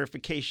do a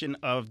verification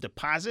of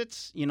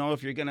deposits.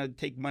 If you're going to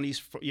take monies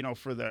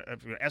for the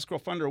escrow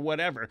fund or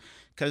whatever,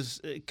 because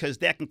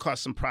that can cause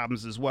some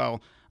problems as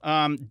well.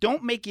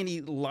 Don't make any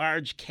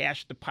large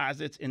cash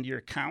deposits into your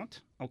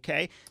account,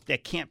 okay,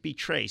 that can't be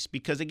traced.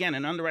 Because, again,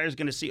 an underwriter is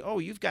going to see,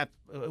 you've got,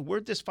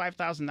 where'd this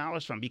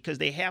 $5,000 from? Because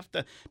they have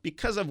to,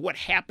 because of what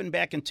happened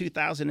back in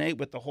 2008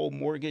 with the whole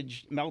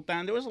mortgage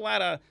meltdown, there was a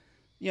lot of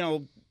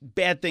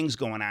bad things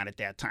going on at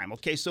that time.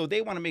 Okay, so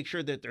they want to make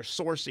sure that they're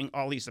sourcing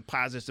all these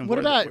deposits. And what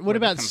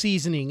about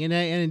seasoning?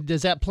 And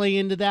does that play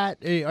into that?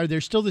 Are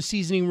there still the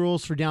seasoning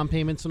rules for down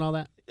payments and all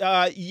that?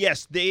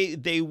 Yes,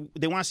 they want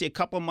to see a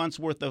couple of months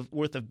worth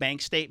of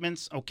bank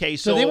statements. Okay,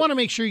 so they want to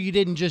make sure you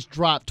didn't just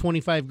drop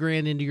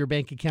 $25,000 into your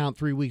bank account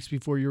 3 weeks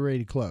before you're ready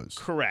to close.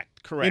 Correct.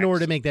 In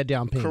order to make that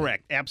down payment.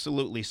 Correct,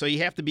 absolutely. So you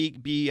have to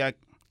be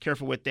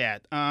careful with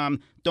that.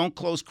 Don't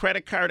close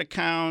credit card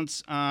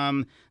accounts.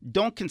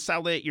 Don't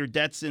consolidate your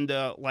debts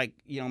into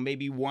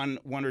maybe one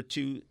or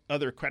two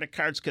other credit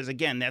cards, because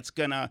again, that's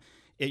gonna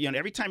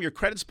every time your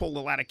credit's pulled, a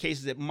lot of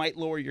cases it might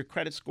lower your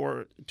credit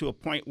score to a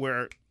point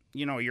where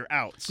you're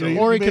out. So,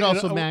 or it could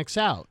also max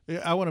out.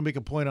 I want to make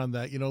a point on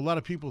that. A lot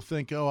of people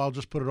think, I'll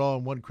just put it all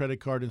on one credit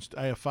card. And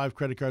I have 5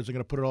 credit cards. I'm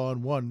going to put it all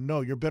on one.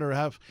 No, you're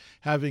better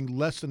having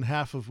less than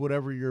half of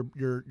whatever your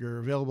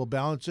available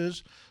balance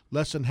is,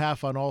 less than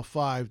half on all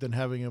 5 than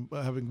having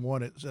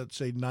one at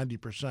say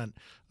 90%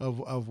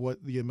 of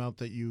what the amount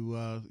that you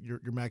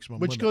your maximum.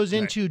 Which limit. goes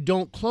into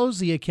don't close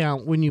the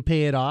account when you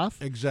pay it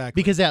off.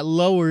 Exactly. Because that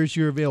lowers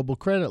your available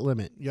credit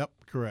limit. Yep.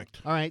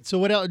 Correct. All right. So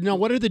what else? No.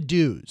 What are the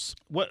do's?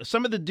 What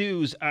some of the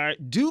do's are?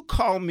 Do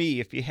call me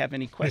if you have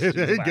any questions.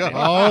 There you about go. it.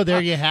 Oh, there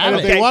you have it.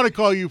 it. If they want to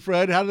call you,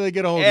 Fred, how do they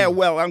get a hold of you? Yeah,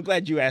 well, I'm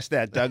glad you asked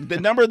that, Doug. The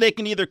number they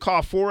can either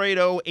call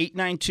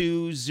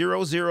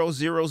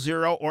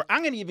 480-892-0000, or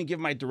I'm going to even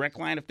give my direct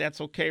line if that's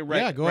okay.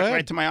 Right. Yeah, go ahead.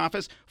 Right to my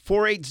office.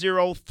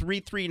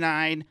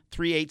 480-339-3869.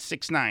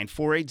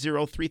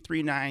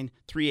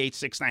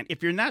 480-339-3869.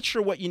 If you're not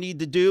sure what you need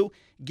to do,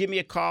 give me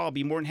a call. I'll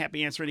be more than happy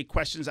to answer any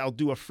questions. I'll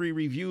do a free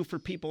review for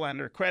people on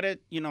their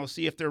credit,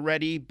 see if they're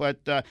ready. But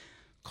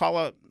call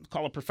a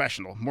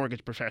professional,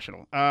 mortgage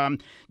professional.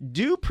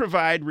 Do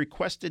provide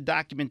requested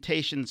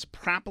documentations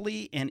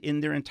promptly and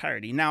in their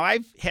entirety. Now,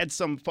 I've had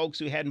some folks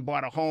who hadn't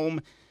bought a home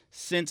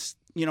since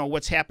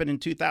what's happened in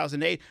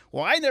 2008.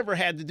 Well, I never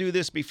had to do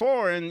this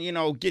before and,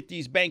 get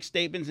these bank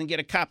statements and get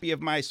a copy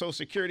of my Social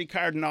Security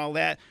card and all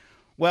that.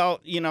 Well,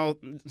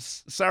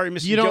 sorry,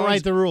 Mr. You don't Jones,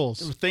 write the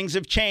rules. Things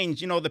have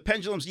changed. The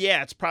pendulums,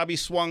 it's probably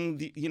swung,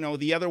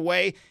 the other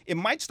way. It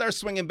might start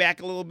swinging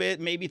back a little bit.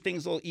 Maybe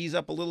things will ease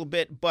up a little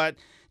bit, but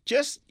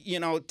just,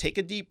 take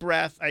a deep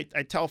breath. I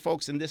tell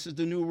folks, and this is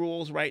the new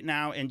rules right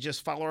now, and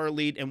just follow our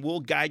lead, and we'll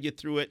guide you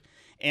through it.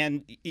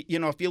 And,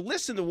 if you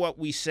listen to what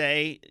we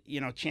say,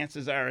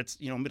 chances are it's,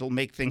 it'll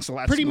make things a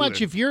lot Pretty smoother.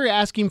 much if you're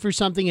asking for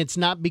something, it's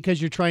not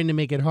because you're trying to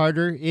make it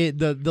harder.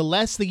 The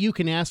less that you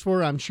can ask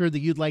for, I'm sure that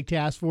you'd like to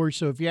ask for.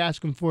 So if you're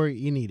asking for it,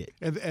 you need it.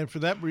 And for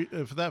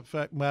that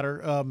fact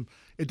matter,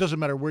 it doesn't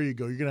matter where you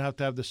go. You're going to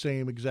have the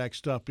same exact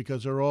stuff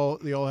because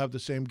they all have the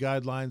same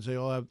guidelines. They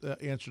all have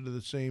answer to the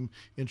same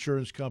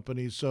insurance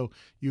companies. So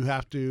you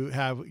have to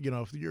have,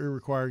 if you're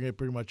requiring it,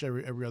 pretty much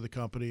every other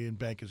company and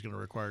bank is going to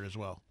require it as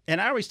well. And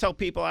I always tell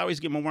people, I always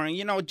give them a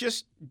warning,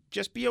 just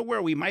be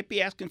aware. We might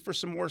be asking for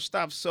some more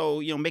stuff.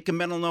 So, make a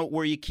mental note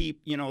where you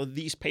keep,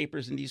 these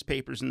papers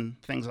and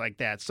things like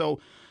that. So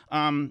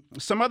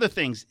some other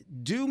things,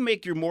 do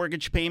make your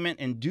mortgage payment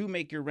and do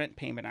make your rent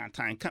payment on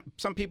time.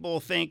 Some people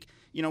think,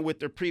 with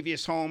their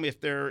previous home, if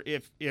they're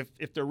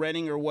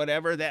renting or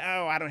whatever, that,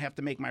 I don't have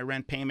to make my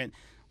rent payment.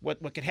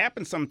 What could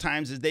happen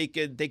sometimes is they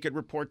could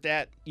report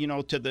that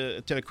to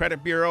the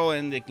credit bureau,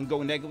 and they can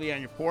go negatively on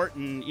your report,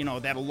 and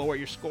that'll lower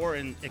your score,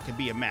 and it could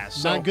be a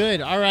mess. Not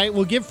good. All right,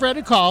 we'll give Fred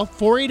a call,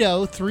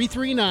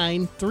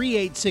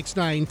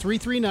 480-339-3869,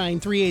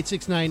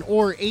 339-3869,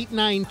 or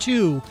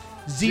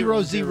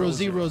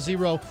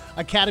 892-0000,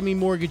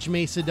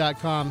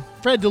 academymortgagemesa.com.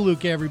 Fred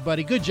DeLuca,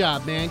 everybody. Good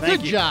job, man.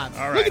 Thank Good you. job.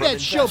 All right. Look at that From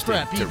show investing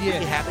prep he to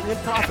did. rehabbing and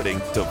profiting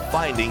to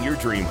finding your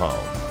dream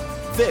home.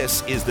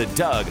 This is the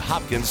Doug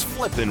Hopkins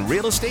Flippin'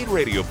 Real Estate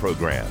Radio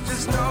Program.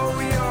 Just know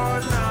you're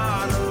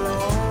not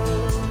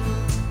alone,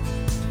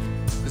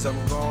 'cause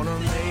I'm gonna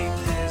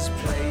make this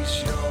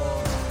place your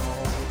home.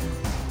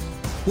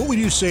 What would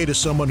you say to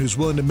someone who's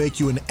willing to make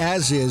you an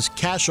as-is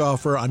cash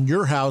offer on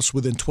your house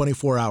within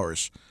 24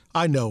 hours?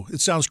 I know, it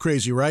sounds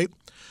crazy, right?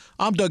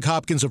 I'm Doug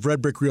Hopkins of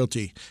Red Brick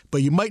Realty,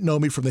 but you might know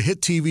me from the hit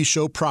TV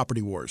show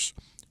Property Wars.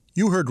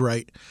 You heard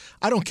right.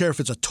 I don't care if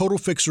it's a total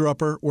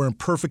fixer-upper or in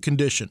perfect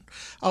condition.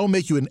 I will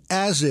make you an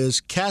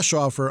as-is cash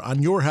offer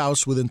on your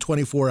house within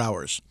 24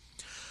 hours.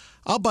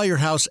 I'll buy your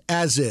house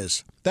as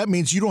is. That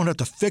means you don't have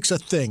to fix a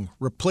thing,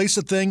 replace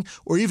a thing,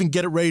 or even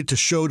get it ready to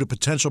show to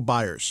potential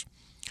buyers.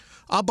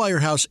 I'll buy your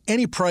house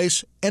any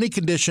price, any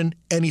condition,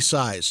 any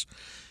size.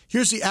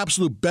 Here's the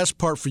absolute best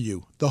part for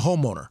you, the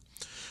homeowner.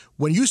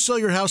 When you sell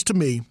your house to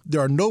me,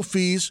 there are no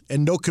fees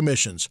and no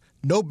commissions,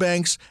 no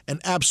banks, and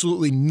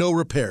absolutely no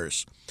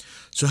repairs.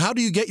 So how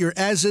do you get your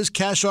as-is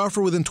cash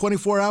offer within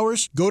 24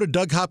 hours? Go to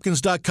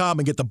DougHopkins.com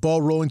and get the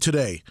ball rolling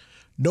today.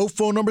 No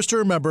phone numbers to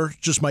remember,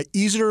 just my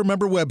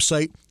easy-to-remember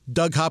website,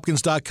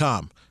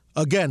 DougHopkins.com.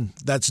 Again,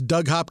 that's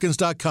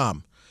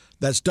DougHopkins.com.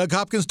 That's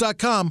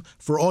DougHopkins.com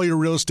for all your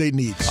real estate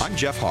needs. I'm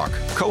Jeff Hawk,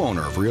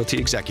 co-owner of Realty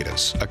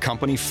Executives, a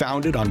company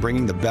founded on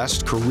bringing the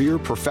best career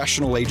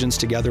professional agents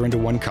together into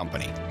one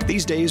company.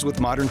 These days, with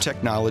modern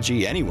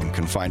technology, anyone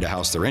can find a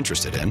house they're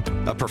interested in.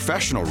 A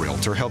professional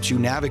realtor helps you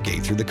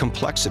navigate through the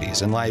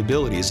complexities and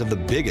liabilities of the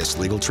biggest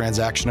legal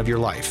transaction of your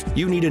life.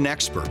 You need an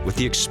expert with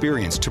the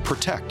experience to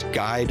protect,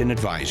 guide, and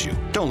advise you.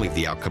 Don't leave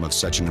the outcome of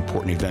such an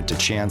important event to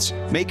chance.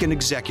 Make an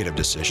executive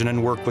decision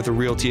and work with a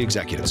Realty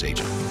Executives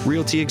agent.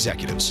 Realty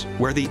Executives,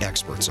 where the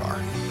experts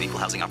are. Equal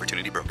Housing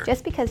Opportunity Broker.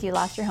 Just because you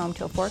lost your home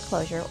to a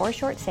foreclosure or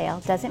short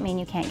sale doesn't mean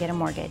you can't get a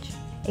mortgage.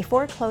 A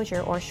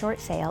foreclosure or short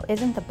sale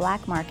isn't the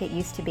black market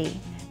used to be.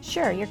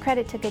 Sure, your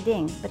credit took a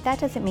ding, but that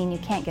doesn't mean you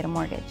can't get a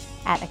mortgage.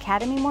 At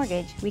Academy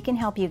Mortgage, we can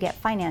help you get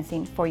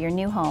financing for your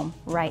new home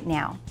right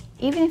now.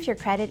 Even if your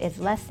credit is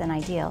less than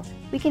ideal,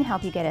 we can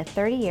help you get a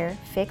 30-year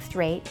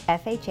fixed-rate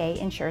FHA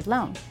insured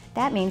loan.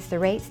 That means the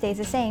rate stays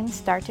the same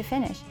start to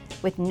finish,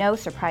 with no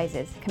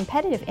surprises,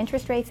 competitive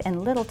interest rates,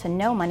 and little to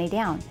no money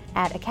down.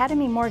 At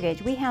Academy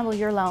Mortgage, we handle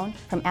your loan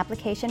from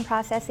application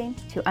processing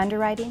to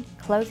underwriting,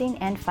 closing,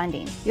 and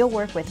funding. You'll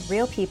work with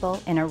real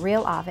people in a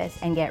real office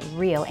and get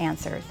real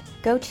answers.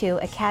 Go to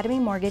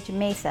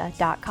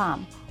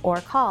academymortgagemesa.com or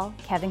call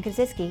Kevin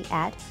Kaziski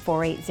at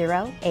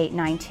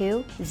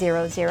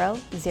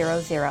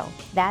 480-892-0000.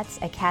 That's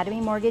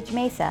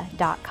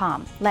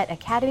academymortgagemesa.com. Let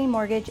Academy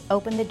Mortgage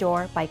open the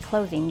door by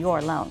closing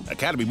your loan.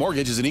 Academy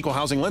Mortgage is an equal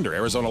housing lender.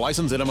 Arizona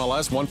license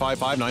NMLS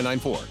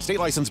 155994. State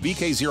license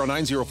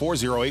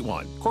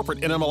BK0904081.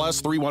 Corporate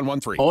NMLS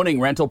 3113. Owning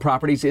rental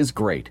properties is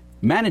great.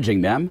 Managing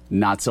them,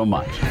 not so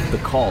much. The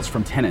calls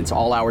from tenants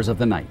all hours of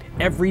the night,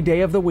 every day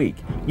of the week.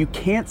 You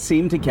can't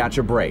seem to catch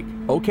a break.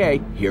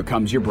 Okay, here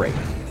comes your break.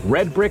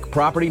 Red Brick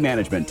Property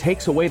Management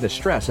takes away the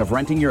stress of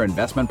renting your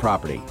investment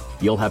property.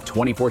 You'll have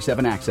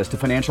 24/7 access to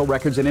financial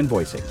records and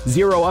invoicing,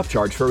 zero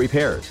upcharge for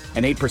repairs,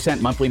 an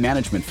 8% monthly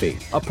management fee,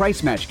 a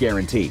price match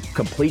guarantee,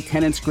 complete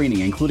tenant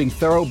screening including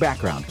thorough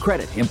background,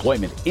 credit,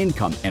 employment,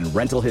 income, and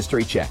rental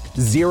history check,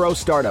 zero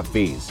startup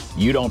fees.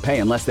 You don't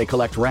pay unless they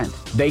collect rent.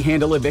 They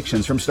handle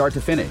evictions from start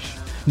to finish.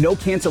 No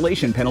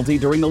cancellation penalty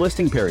during the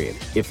listing period.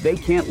 If they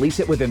can't lease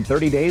it within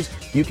 30 days,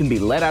 you can be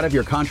let out of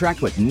your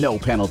contract with no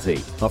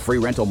penalty. A free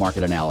rental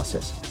market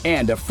analysis.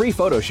 And a free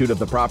photo shoot of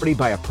the property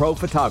by a pro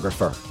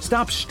photographer.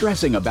 Stop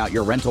stressing about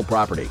your rental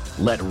property.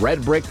 Let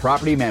Red Brick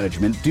Property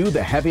Management do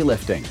the heavy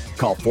lifting.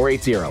 Call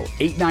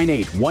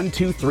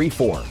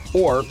 480-898-1234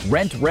 or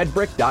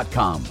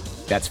rentredbrick.com.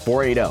 That's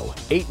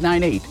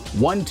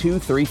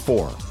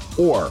 480-898-1234.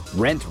 or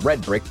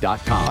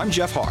rentredbrick.com. I'm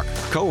Jeff Hawk,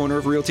 co-owner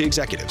of Realty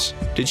Executives.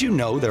 Did you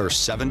know there are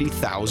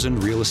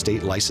 70,000 real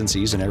estate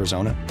licensees in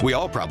Arizona? We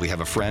all probably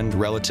have a friend,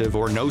 relative,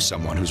 or know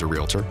someone who's a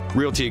realtor.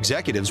 Realty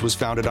Executives was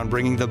founded on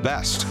bringing the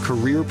best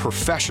career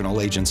professional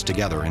agents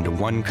together into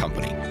one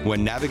company.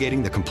 When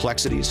navigating the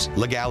complexities,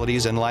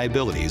 legalities, and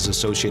liabilities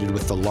associated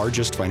with the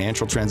largest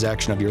financial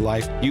transaction of your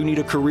life, you need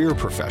a career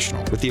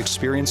professional with the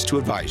experience to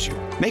advise you.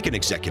 Make an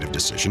executive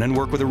decision and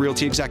work with a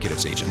Realty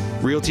Executives agent.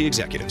 Realty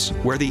Executives,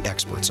 where the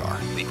experts are.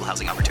 Equal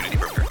Housing Opportunity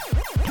Broker.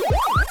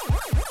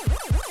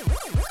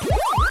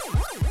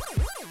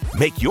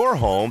 Make your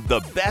home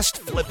the best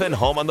flippin'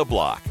 home on the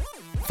block.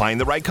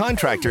 Find the right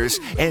contractors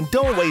and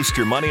don't waste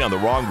your money on the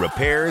wrong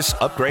repairs,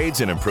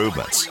 upgrades, and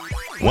improvements.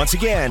 Once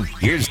again,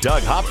 here's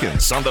Doug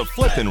Hopkins on the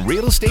Flippin'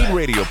 Real Estate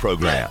Radio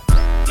program.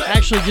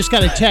 Actually, just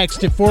got a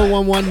text at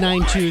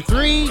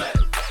 411923.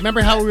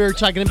 Remember how we were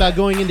talking about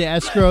going into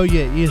escrow?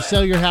 You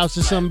sell your house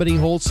to somebody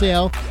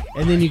wholesale,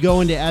 and then you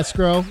go into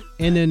escrow,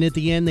 and then at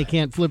the end they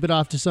can't flip it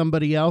off to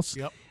somebody else.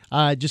 Yep.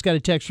 Just got a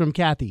text from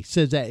Kathy.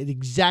 Says that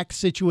exact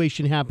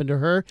situation happened to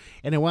her,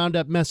 and it wound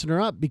up messing her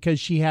up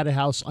because she had a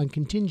house on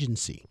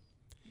contingency.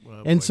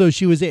 And so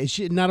she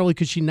not only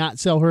could she not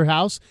sell her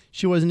house,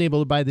 she wasn't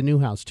able to buy the new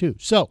house too.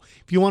 So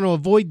if you want to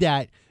avoid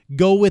that,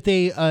 go with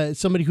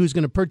somebody who's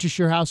going to purchase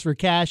your house for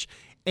cash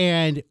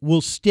and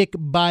will stick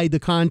by the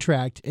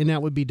contract, and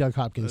that would be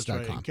DougHopkins.com. That's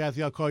right.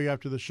 Kathy, I'll call you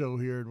after the show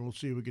here, and we'll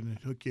see if we can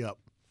hook you up.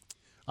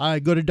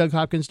 Go to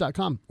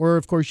DougHopkins.com. Or,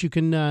 of course, you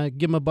can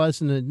give them a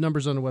buzz, and the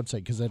number's on the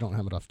website because I don't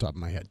have it off the top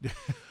of my head.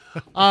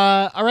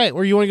 All right,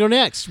 where do you want to go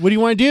next? What do you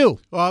want to do?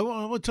 Well, I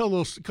want to tell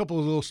a couple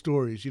of little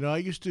stories. You know, I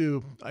used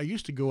to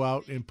go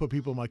out and put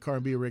people in my car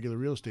and be a regular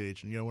real estate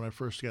agent. You know, when I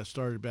first got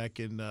started back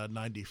in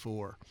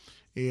 '94.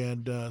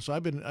 And so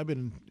I've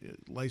been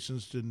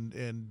licensed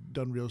and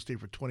done real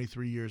estate for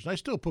 23 years. And I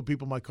still put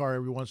people in my car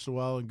every once in a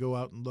while and go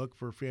out and look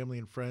for family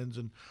and friends,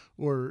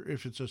 or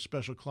if it's a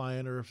special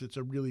client or if it's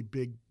a really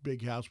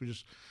big house. We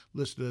just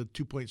listed a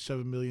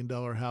 $2.7 million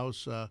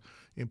house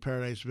in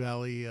Paradise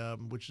Valley,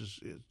 which is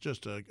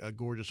just a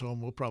gorgeous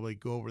home. We'll probably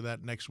go over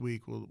that next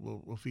week.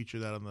 We'll feature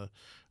that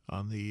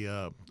on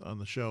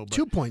the show. But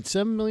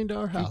 $2.7 million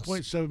house.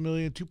 $2.7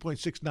 million,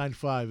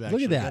 $2.695. Actually,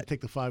 Look at that.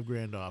 Take the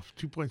 $5,000 off.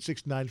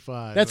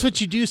 $2.695. That's what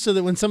you do so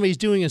that when somebody's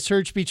doing a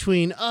search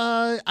between,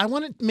 I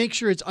want to make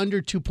sure it's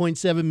under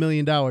 $2.7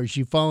 million.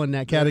 You fall in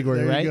that category,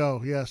 there right? You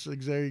go. Yes,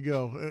 there you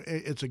go.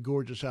 It's a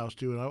gorgeous house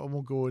too, and I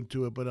won't go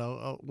into it, but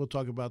we'll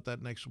talk about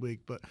that next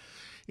week. But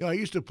I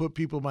used to put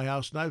people in my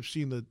house, and I've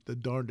seen the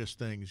darndest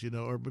things,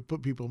 or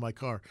put people in my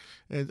car,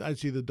 and I'd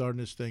see the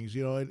darndest things,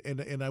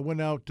 and I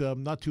went out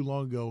not too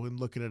long ago and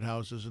looking at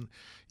houses, and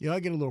I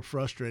get a little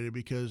frustrated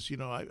because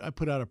I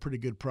put out a pretty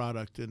good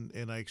product,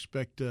 and I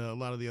expect a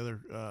lot of the other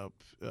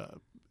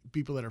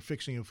people that are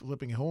fixing and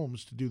flipping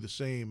homes to do the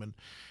same, and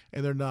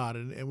they're not.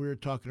 And we were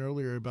talking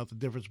earlier about the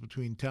difference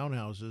between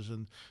townhouses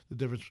and the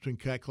difference between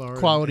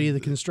quality of the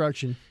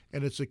construction,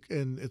 and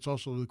it's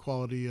also the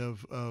quality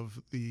of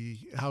the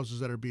houses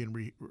that are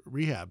being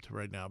rehabbed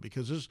right now,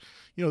 because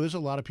there's a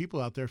lot of people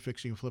out there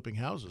fixing and flipping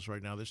houses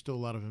right now. There's still a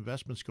lot of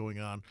investments going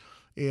on,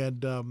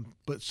 and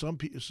but some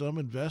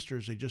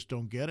investors, they just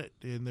don't get it,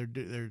 and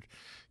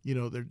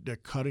they're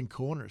cutting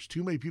corners.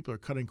 Too many people are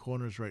cutting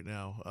corners right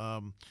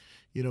now.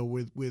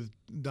 With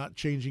not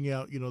changing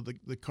out,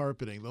 the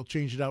carpeting. They'll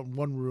change it out in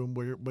one room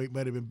where it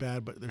might have been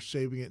bad, but they're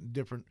saving it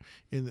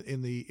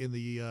in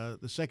the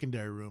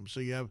secondary room.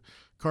 So you have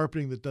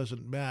carpeting that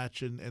doesn't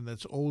match and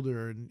that's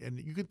older,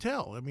 and you can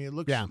tell. I mean, it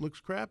looks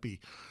crappy,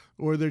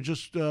 or they're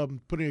just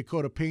putting a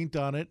coat of paint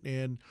on it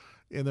and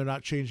they're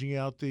not changing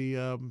out the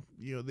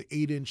the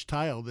 8-inch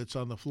tile that's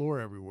on the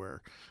floor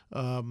everywhere,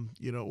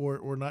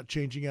 or not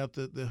changing out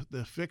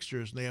the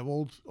fixtures. And they have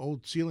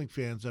old ceiling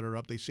fans that are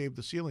up. They save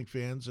the ceiling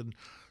fans, and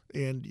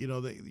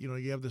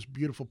you have this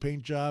beautiful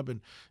paint job,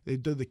 and they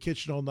did the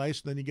kitchen all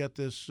nice, and then you got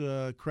this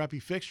crappy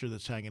fixture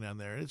that's hanging on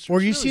there.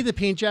 See the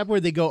paint job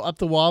where they go up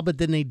the wall, but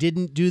then they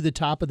didn't do the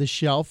top of the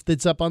shelf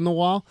that's up on the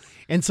wall,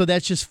 and so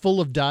that's just full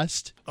of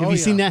dust. Have you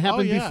seen that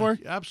happen before?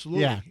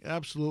 Absolutely, yeah,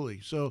 absolutely.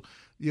 So.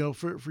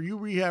 For you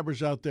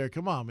rehabbers out there,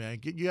 come on, man,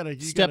 you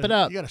gotta step it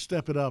up. You gotta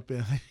step it up,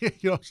 and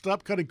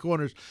stop cutting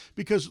corners,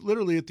 because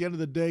literally at the end of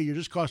the day, you're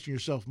just costing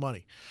yourself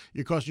money.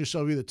 You're costing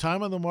yourself either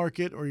time on the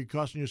market, or you're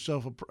costing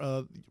yourself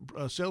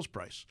a sales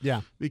price.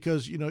 Yeah.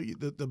 Because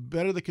the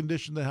better the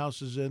condition the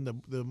house is in,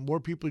 the more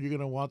people you're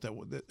going to want that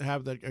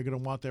are going to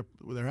want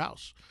their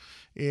house,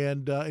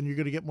 and you're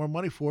going to get more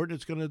money for it. And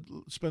it's going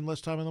to spend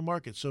less time on the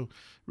market. So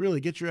really,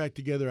 get your act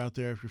together out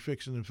there if you're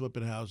fixing and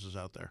flipping houses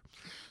out there.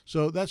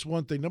 So that's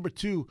one thing. Number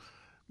two,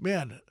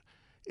 man,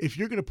 if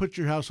you're going to put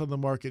your house on the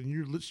market and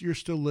you're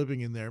still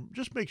living in there,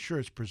 just make sure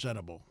it's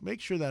presentable.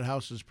 Make sure that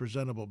house is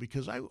presentable,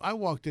 because I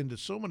walked into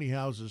so many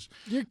houses.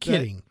 You're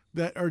kidding.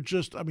 That are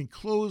just,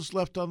 clothes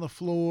left on the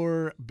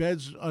floor,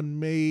 beds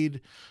unmade.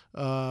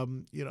 I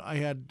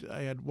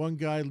had one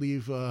guy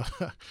leave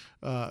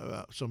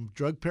some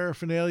drug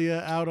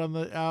paraphernalia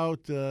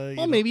out.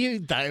 Maybe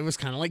it was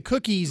kind of like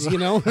cookies,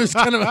 It was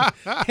kind of,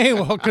 hey,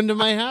 welcome to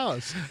my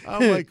house.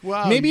 I'm like,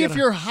 wow. Maybe if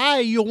you're high,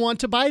 you'll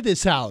want to buy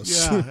this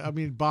house. Yeah,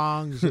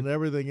 bongs and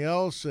everything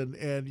else, and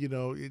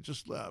it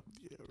just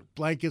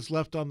blankets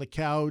left on the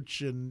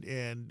couch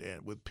and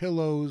with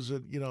pillows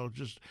and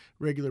just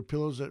regular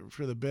pillows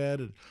for the bed.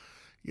 And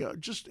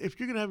just if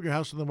you're going to have your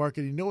house on the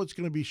market, it's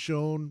going to be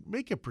shown,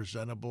 make it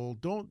presentable.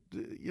 Don't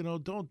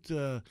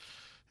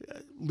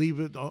leave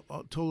it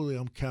totally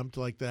unkempt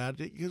like that,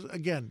 because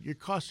again, you're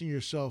costing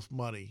yourself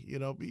money.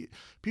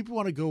 People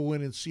want to go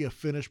in and see a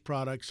finished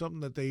product, something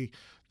that they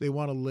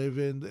want to live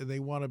in, and they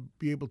want to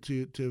be able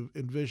to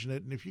envision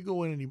it. And if you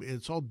go in and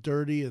it's all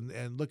dirty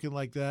and looking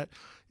like that,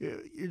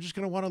 you're just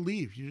going to want to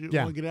leave. You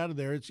want to get out of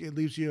there. It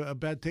leaves you a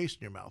bad taste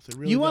in your mouth. It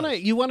really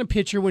you want to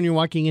picture when you're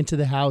walking into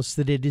the house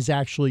that it is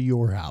actually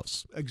your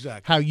house.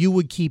 Exactly. How you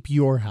would keep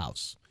your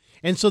house.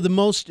 And so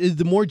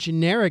the more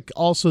generic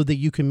also that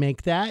you can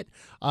make that,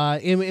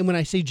 and when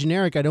I say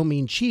generic, I don't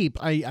mean cheap.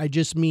 I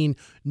just mean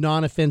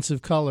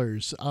non-offensive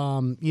colors,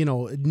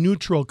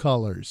 neutral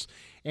colors,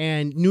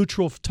 and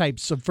neutral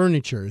types of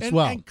furniture as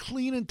well. And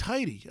clean and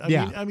tidy.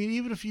 I mean,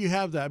 even if you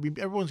have that,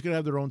 everyone's going to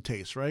have their own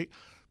taste, right?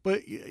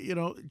 But,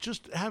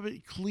 just have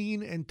it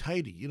clean and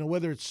tidy,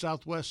 whether it's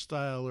Southwest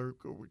style or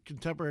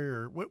contemporary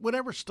or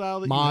whatever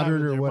style that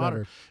modern you have in there, or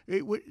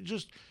whatever.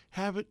 Just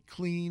have it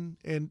clean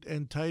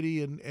and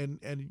tidy,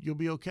 and you'll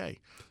be okay.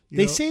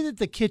 They say that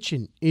the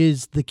kitchen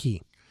is the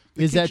key.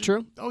 Is that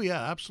true? Oh,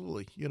 yeah,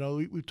 absolutely.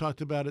 We've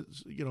talked about it,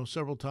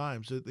 several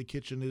times, that the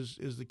kitchen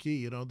is the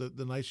key.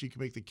 The nicer you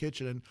can make the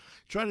kitchen, and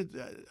try to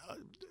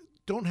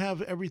don't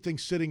have everything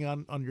sitting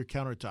on your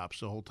countertops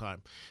the whole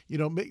time.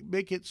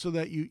 Make it so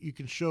that you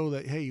can show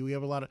that, hey, we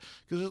have a lot of,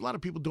 because a lot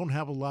of people don't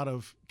have a lot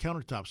of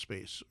countertop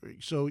space.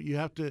 So you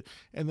have to,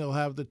 and they'll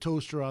have the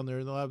toaster on there,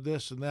 and they'll have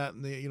this and that,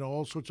 and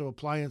all sorts of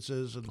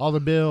appliances and all the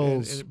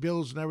bills and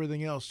bills and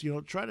everything else.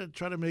 Try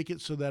to make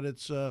it so that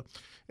it's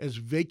as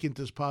vacant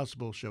as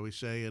possible, shall we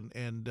say,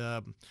 and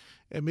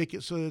make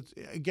it so that it's,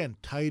 again,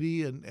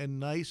 tidy and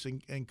nice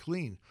and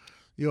clean.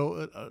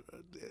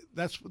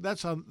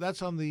 That's on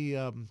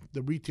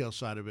the retail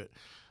side of it.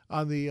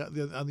 On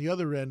the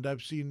other end,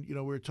 I've seen, we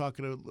were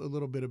talking a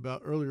little bit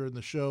about earlier in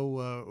the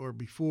show or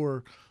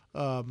before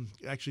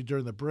actually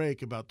during the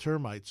break about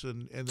termites.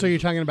 And so you're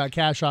talking about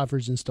cash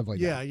offers and stuff like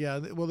that. Yeah.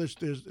 Well, there's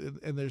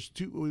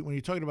two. When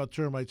you're talking about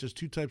termites, there's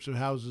two types of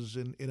houses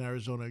in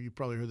Arizona. You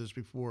probably heard this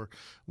before.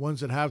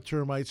 Ones that have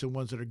termites and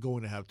ones that are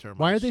going to have termites.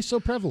 Why are they so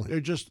prevalent?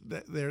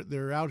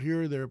 They're out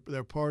here.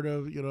 They're part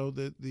of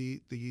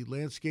the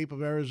landscape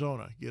of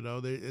Arizona.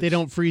 They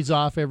don't freeze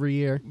off every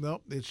year.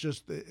 No, it's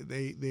just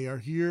they are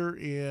here,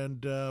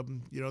 and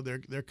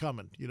they're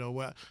coming.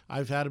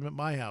 I've had them at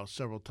my house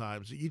several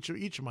times, each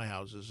of my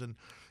houses, and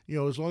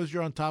as long as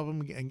you're on top of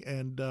them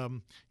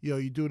and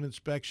you do an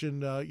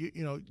inspection, you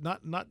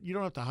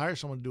don't have to hire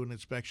someone to do an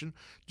inspection.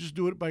 Just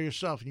do it by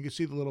yourself, and you can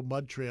see the little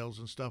mud trails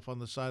and stuff on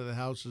the side of the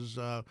houses,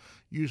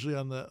 usually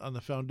on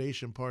the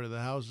foundation part of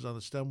the houses, on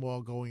the stem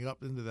wall going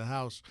up into the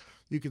house.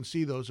 You can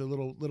see those a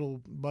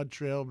little mud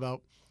trail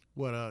about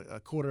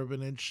a quarter of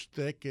an inch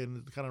thick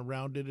and kind of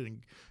rounded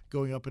and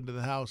going up into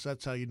the house.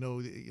 That's how the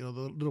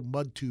little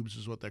mud tubes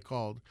is what they're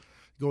called,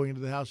 going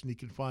into the house, and you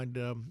can find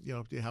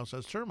if the house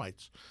has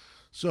termites.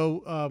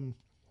 So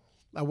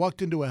I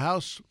walked into a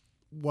house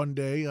one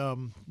day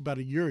about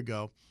a year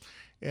ago,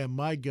 and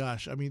my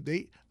gosh, I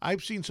mean,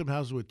 I've seen some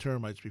houses with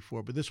termites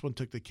before, but this one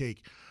took the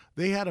cake.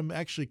 They had them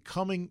actually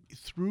coming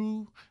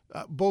through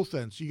both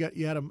ends. You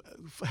had them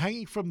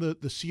hanging from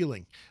the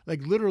ceiling.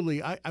 Like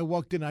literally, I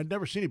walked in. I'd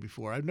never seen it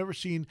before. I've never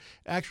seen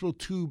actual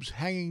tubes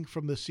hanging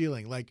from the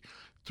ceiling, like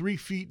 3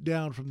 feet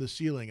down from the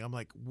ceiling. I'm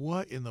like,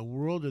 what in the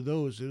world are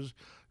those?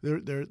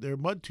 They're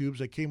mud tubes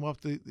that came off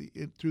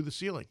through the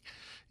ceiling.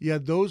 You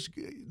had those,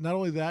 not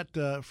only that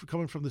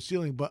coming from the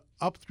ceiling, but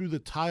up through the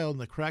tile and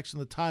the cracks in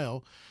the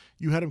tile.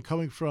 You had them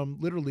coming from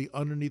literally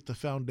underneath the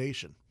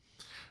foundation.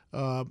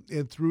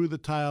 And through the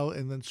tile,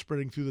 and then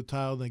spreading through the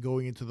tile, and then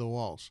going into the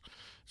walls.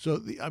 So,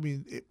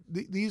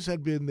 these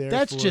had been there.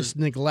 That's for just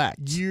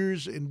neglect.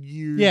 Years and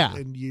years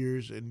and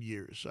years and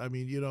years. I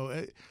mean,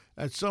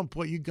 at some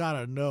point you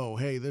gotta know,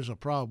 hey, there's a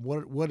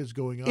problem. What is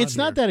going on? It's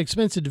not that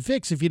expensive to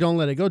fix if you don't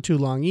let it go too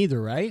long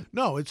either, right?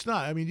 No, it's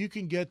not. I mean, you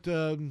can get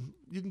some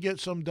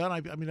done.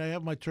 I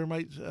have my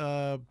termite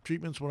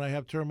treatments when I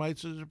have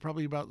termites. They're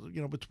probably about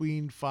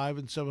between $500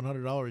 and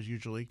 $700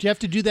 usually. Do you have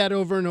to do that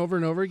over and over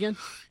and over again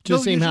to the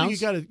same house? You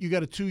got a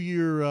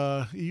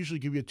 2-year. Usually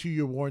give you a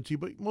 2-year warranty,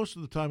 but most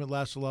of the time it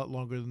lasts a lot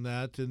longer than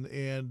that.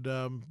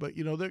 But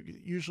they're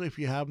usually, if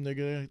you have them,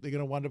 they're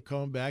gonna wind up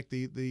coming back.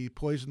 The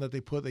poison that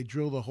they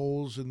drill the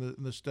holes in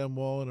the stem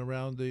wall and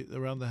around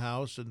the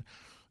house, and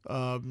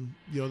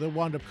they'll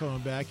wind up coming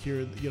back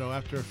here,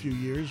 after a few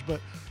years.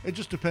 But it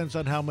just depends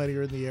on how many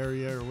are in the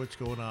area or what's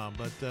going on.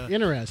 But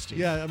interesting.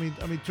 Yeah, I mean,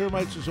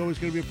 termites is always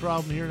going to be a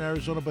problem here in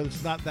Arizona, but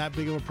it's not that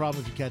big of a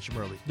problem if you catch them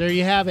early. There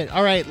you have it.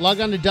 All right,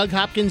 log on to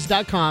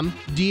DougHopkins.com,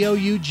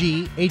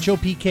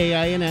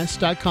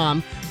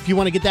 DougHopkins.com. If you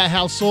want to get that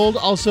house sold,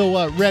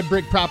 also Red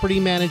Brick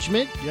Property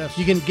Management. Yes.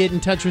 You can get in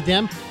touch with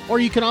them. Or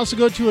you can also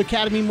go to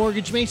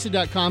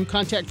AcademyMortgageMesa.com,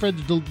 contact Fred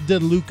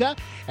DeLuca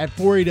at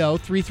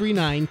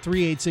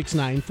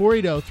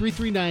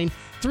 480-339-3869,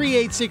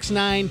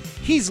 480-339-3869.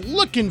 He's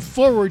looking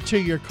forward to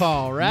your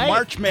call, right?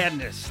 March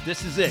Madness.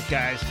 This is it,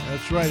 guys.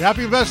 That's right.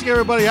 Happy investing,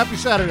 everybody. Happy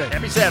Saturday.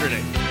 Happy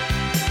Saturday.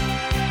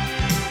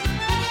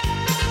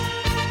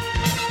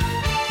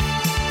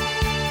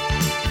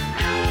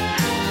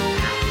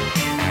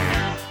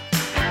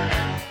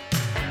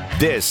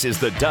 This is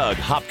the Doug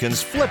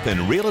Hopkins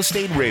Flippin' Real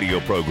Estate Radio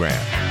Program.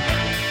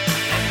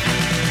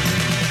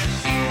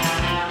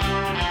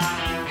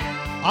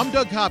 I'm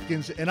Doug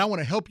Hopkins, and I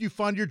want to help you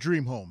find your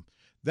dream home.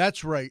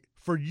 That's right.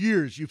 For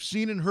years, you've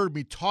seen and heard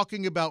me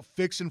talking about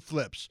fix and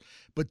flips.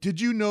 But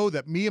did you know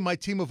that me and my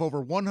team of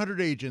over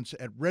 100 agents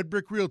at Red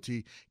Brick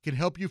Realty can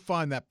help you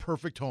find that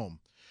perfect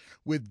home?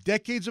 With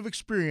decades of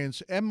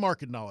experience and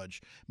market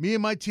knowledge, me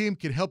and my team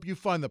can help you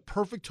find the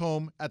perfect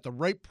home at the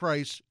right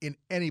price in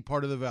any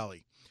part of the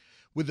valley.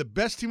 With the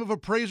best team of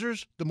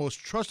appraisers, the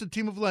most trusted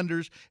team of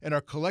lenders, and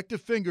our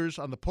collective fingers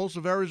on the pulse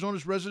of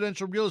Arizona's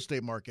residential real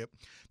estate market,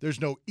 there's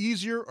no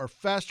easier or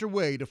faster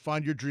way to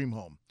find your dream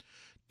home.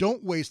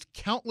 Don't waste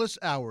countless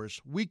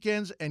hours,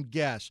 weekends, and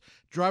gas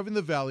driving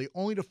the valley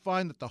only to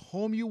find that the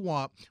home you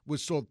want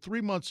was sold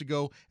 3 months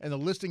ago and the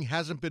listing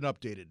hasn't been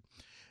updated.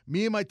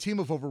 Me and my team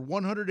of over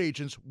 100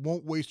 agents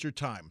won't waste your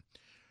time.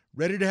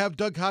 Ready to have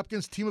Doug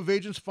Hopkins' team of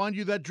agents find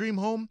you that dream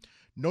home?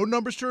 No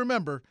numbers to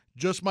remember,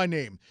 just my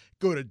name.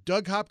 Go to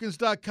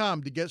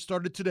DougHopkins.com to get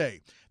started today.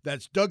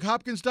 That's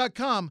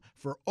DougHopkins.com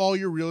for all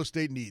your real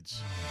estate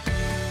needs.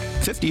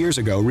 50 years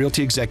ago,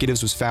 Realty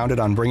Executives was founded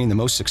on bringing the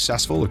most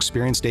successful,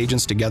 experienced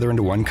agents together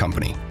into one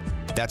company.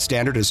 That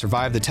standard has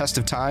survived the test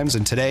of times,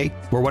 and today,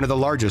 we're one of the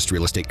largest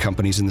real estate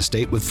companies in the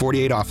state with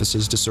 48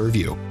 offices to serve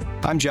you.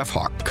 I'm Jeff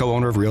Hawk,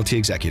 co-owner of Realty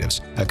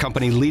Executives, a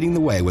company leading the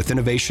way with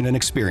innovation and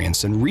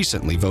experience, and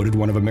recently voted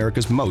one of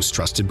America's most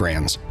trusted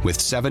brands.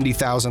 With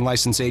 70,000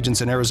 licensed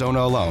agents in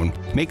Arizona alone,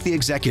 make the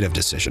executive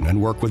decision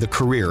and work with a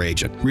career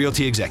agent.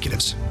 Realty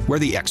Executives, where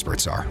the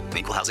experts are.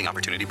 Equal Housing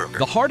Opportunity Broker.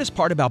 The hardest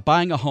part about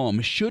buying a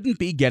home shouldn't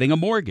be getting a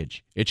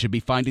mortgage. It should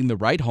be finding the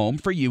right home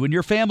for you and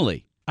your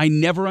family. I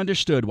never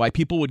understood why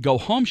people would go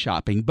home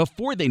shopping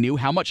before they knew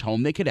how much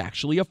home they could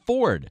actually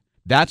afford.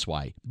 That's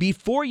why,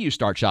 before you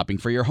start shopping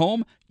for your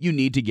home, you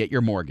need to get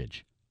your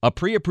mortgage. A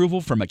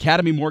pre-approval from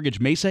Academy Mortgage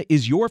Mesa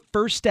is your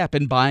first step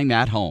in buying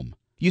that home.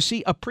 You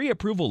see, a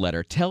pre-approval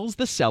letter tells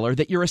the seller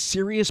that you're a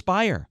serious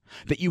buyer,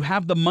 that you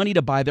have the money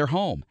to buy their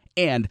home,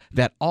 and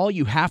that all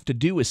you have to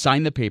do is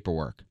sign the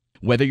paperwork.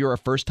 Whether you're a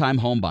first-time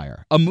home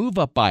buyer, a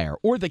move-up buyer,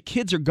 or the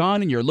kids are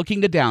gone and you're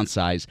looking to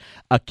downsize,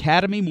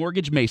 Academy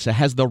Mortgage Mesa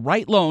has the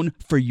right loan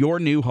for your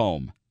new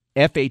home.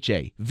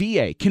 FHA,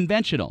 VA,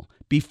 conventional.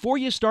 Before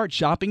you start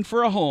shopping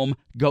for a home,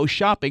 go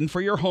shopping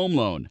for your home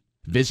loan.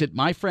 Visit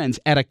my friends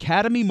at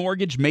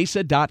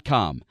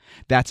academymortgagemesa.com.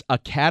 That's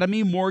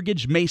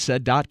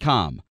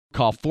academymortgagemesa.com.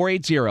 Call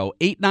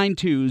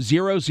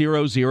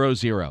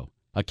 480-892-0000.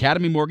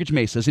 Academy Mortgage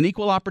Mesa is an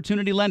equal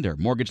opportunity lender.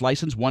 Mortgage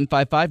license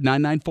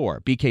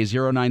 155994,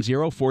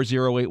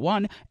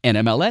 BK0904081,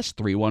 NMLS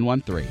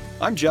 3113.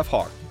 I'm Jeff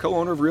Hart,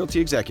 co-owner of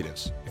Realty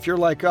Executives. If you're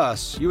like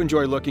us, you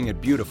enjoy looking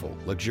at beautiful,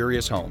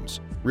 luxurious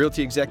homes.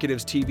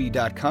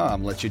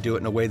 RealtyExecutivesTV.com lets you do it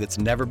in a way that's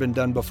never been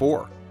done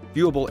before.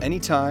 Viewable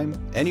anytime,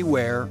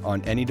 anywhere,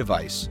 on any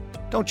device.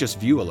 Don't just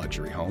view a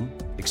luxury home,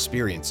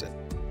 experience it.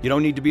 You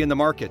don't need to be in the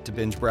market to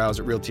binge browse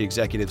at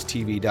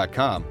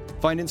RealtyExecutivesTV.com.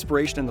 Find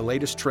inspiration in the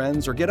latest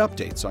trends or get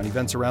updates on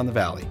events around the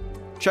Valley.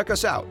 Check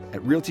us out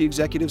at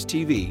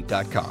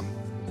RealtyExecutivesTV.com,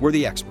 where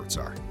the experts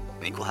are.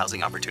 Equal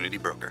housing opportunity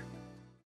broker.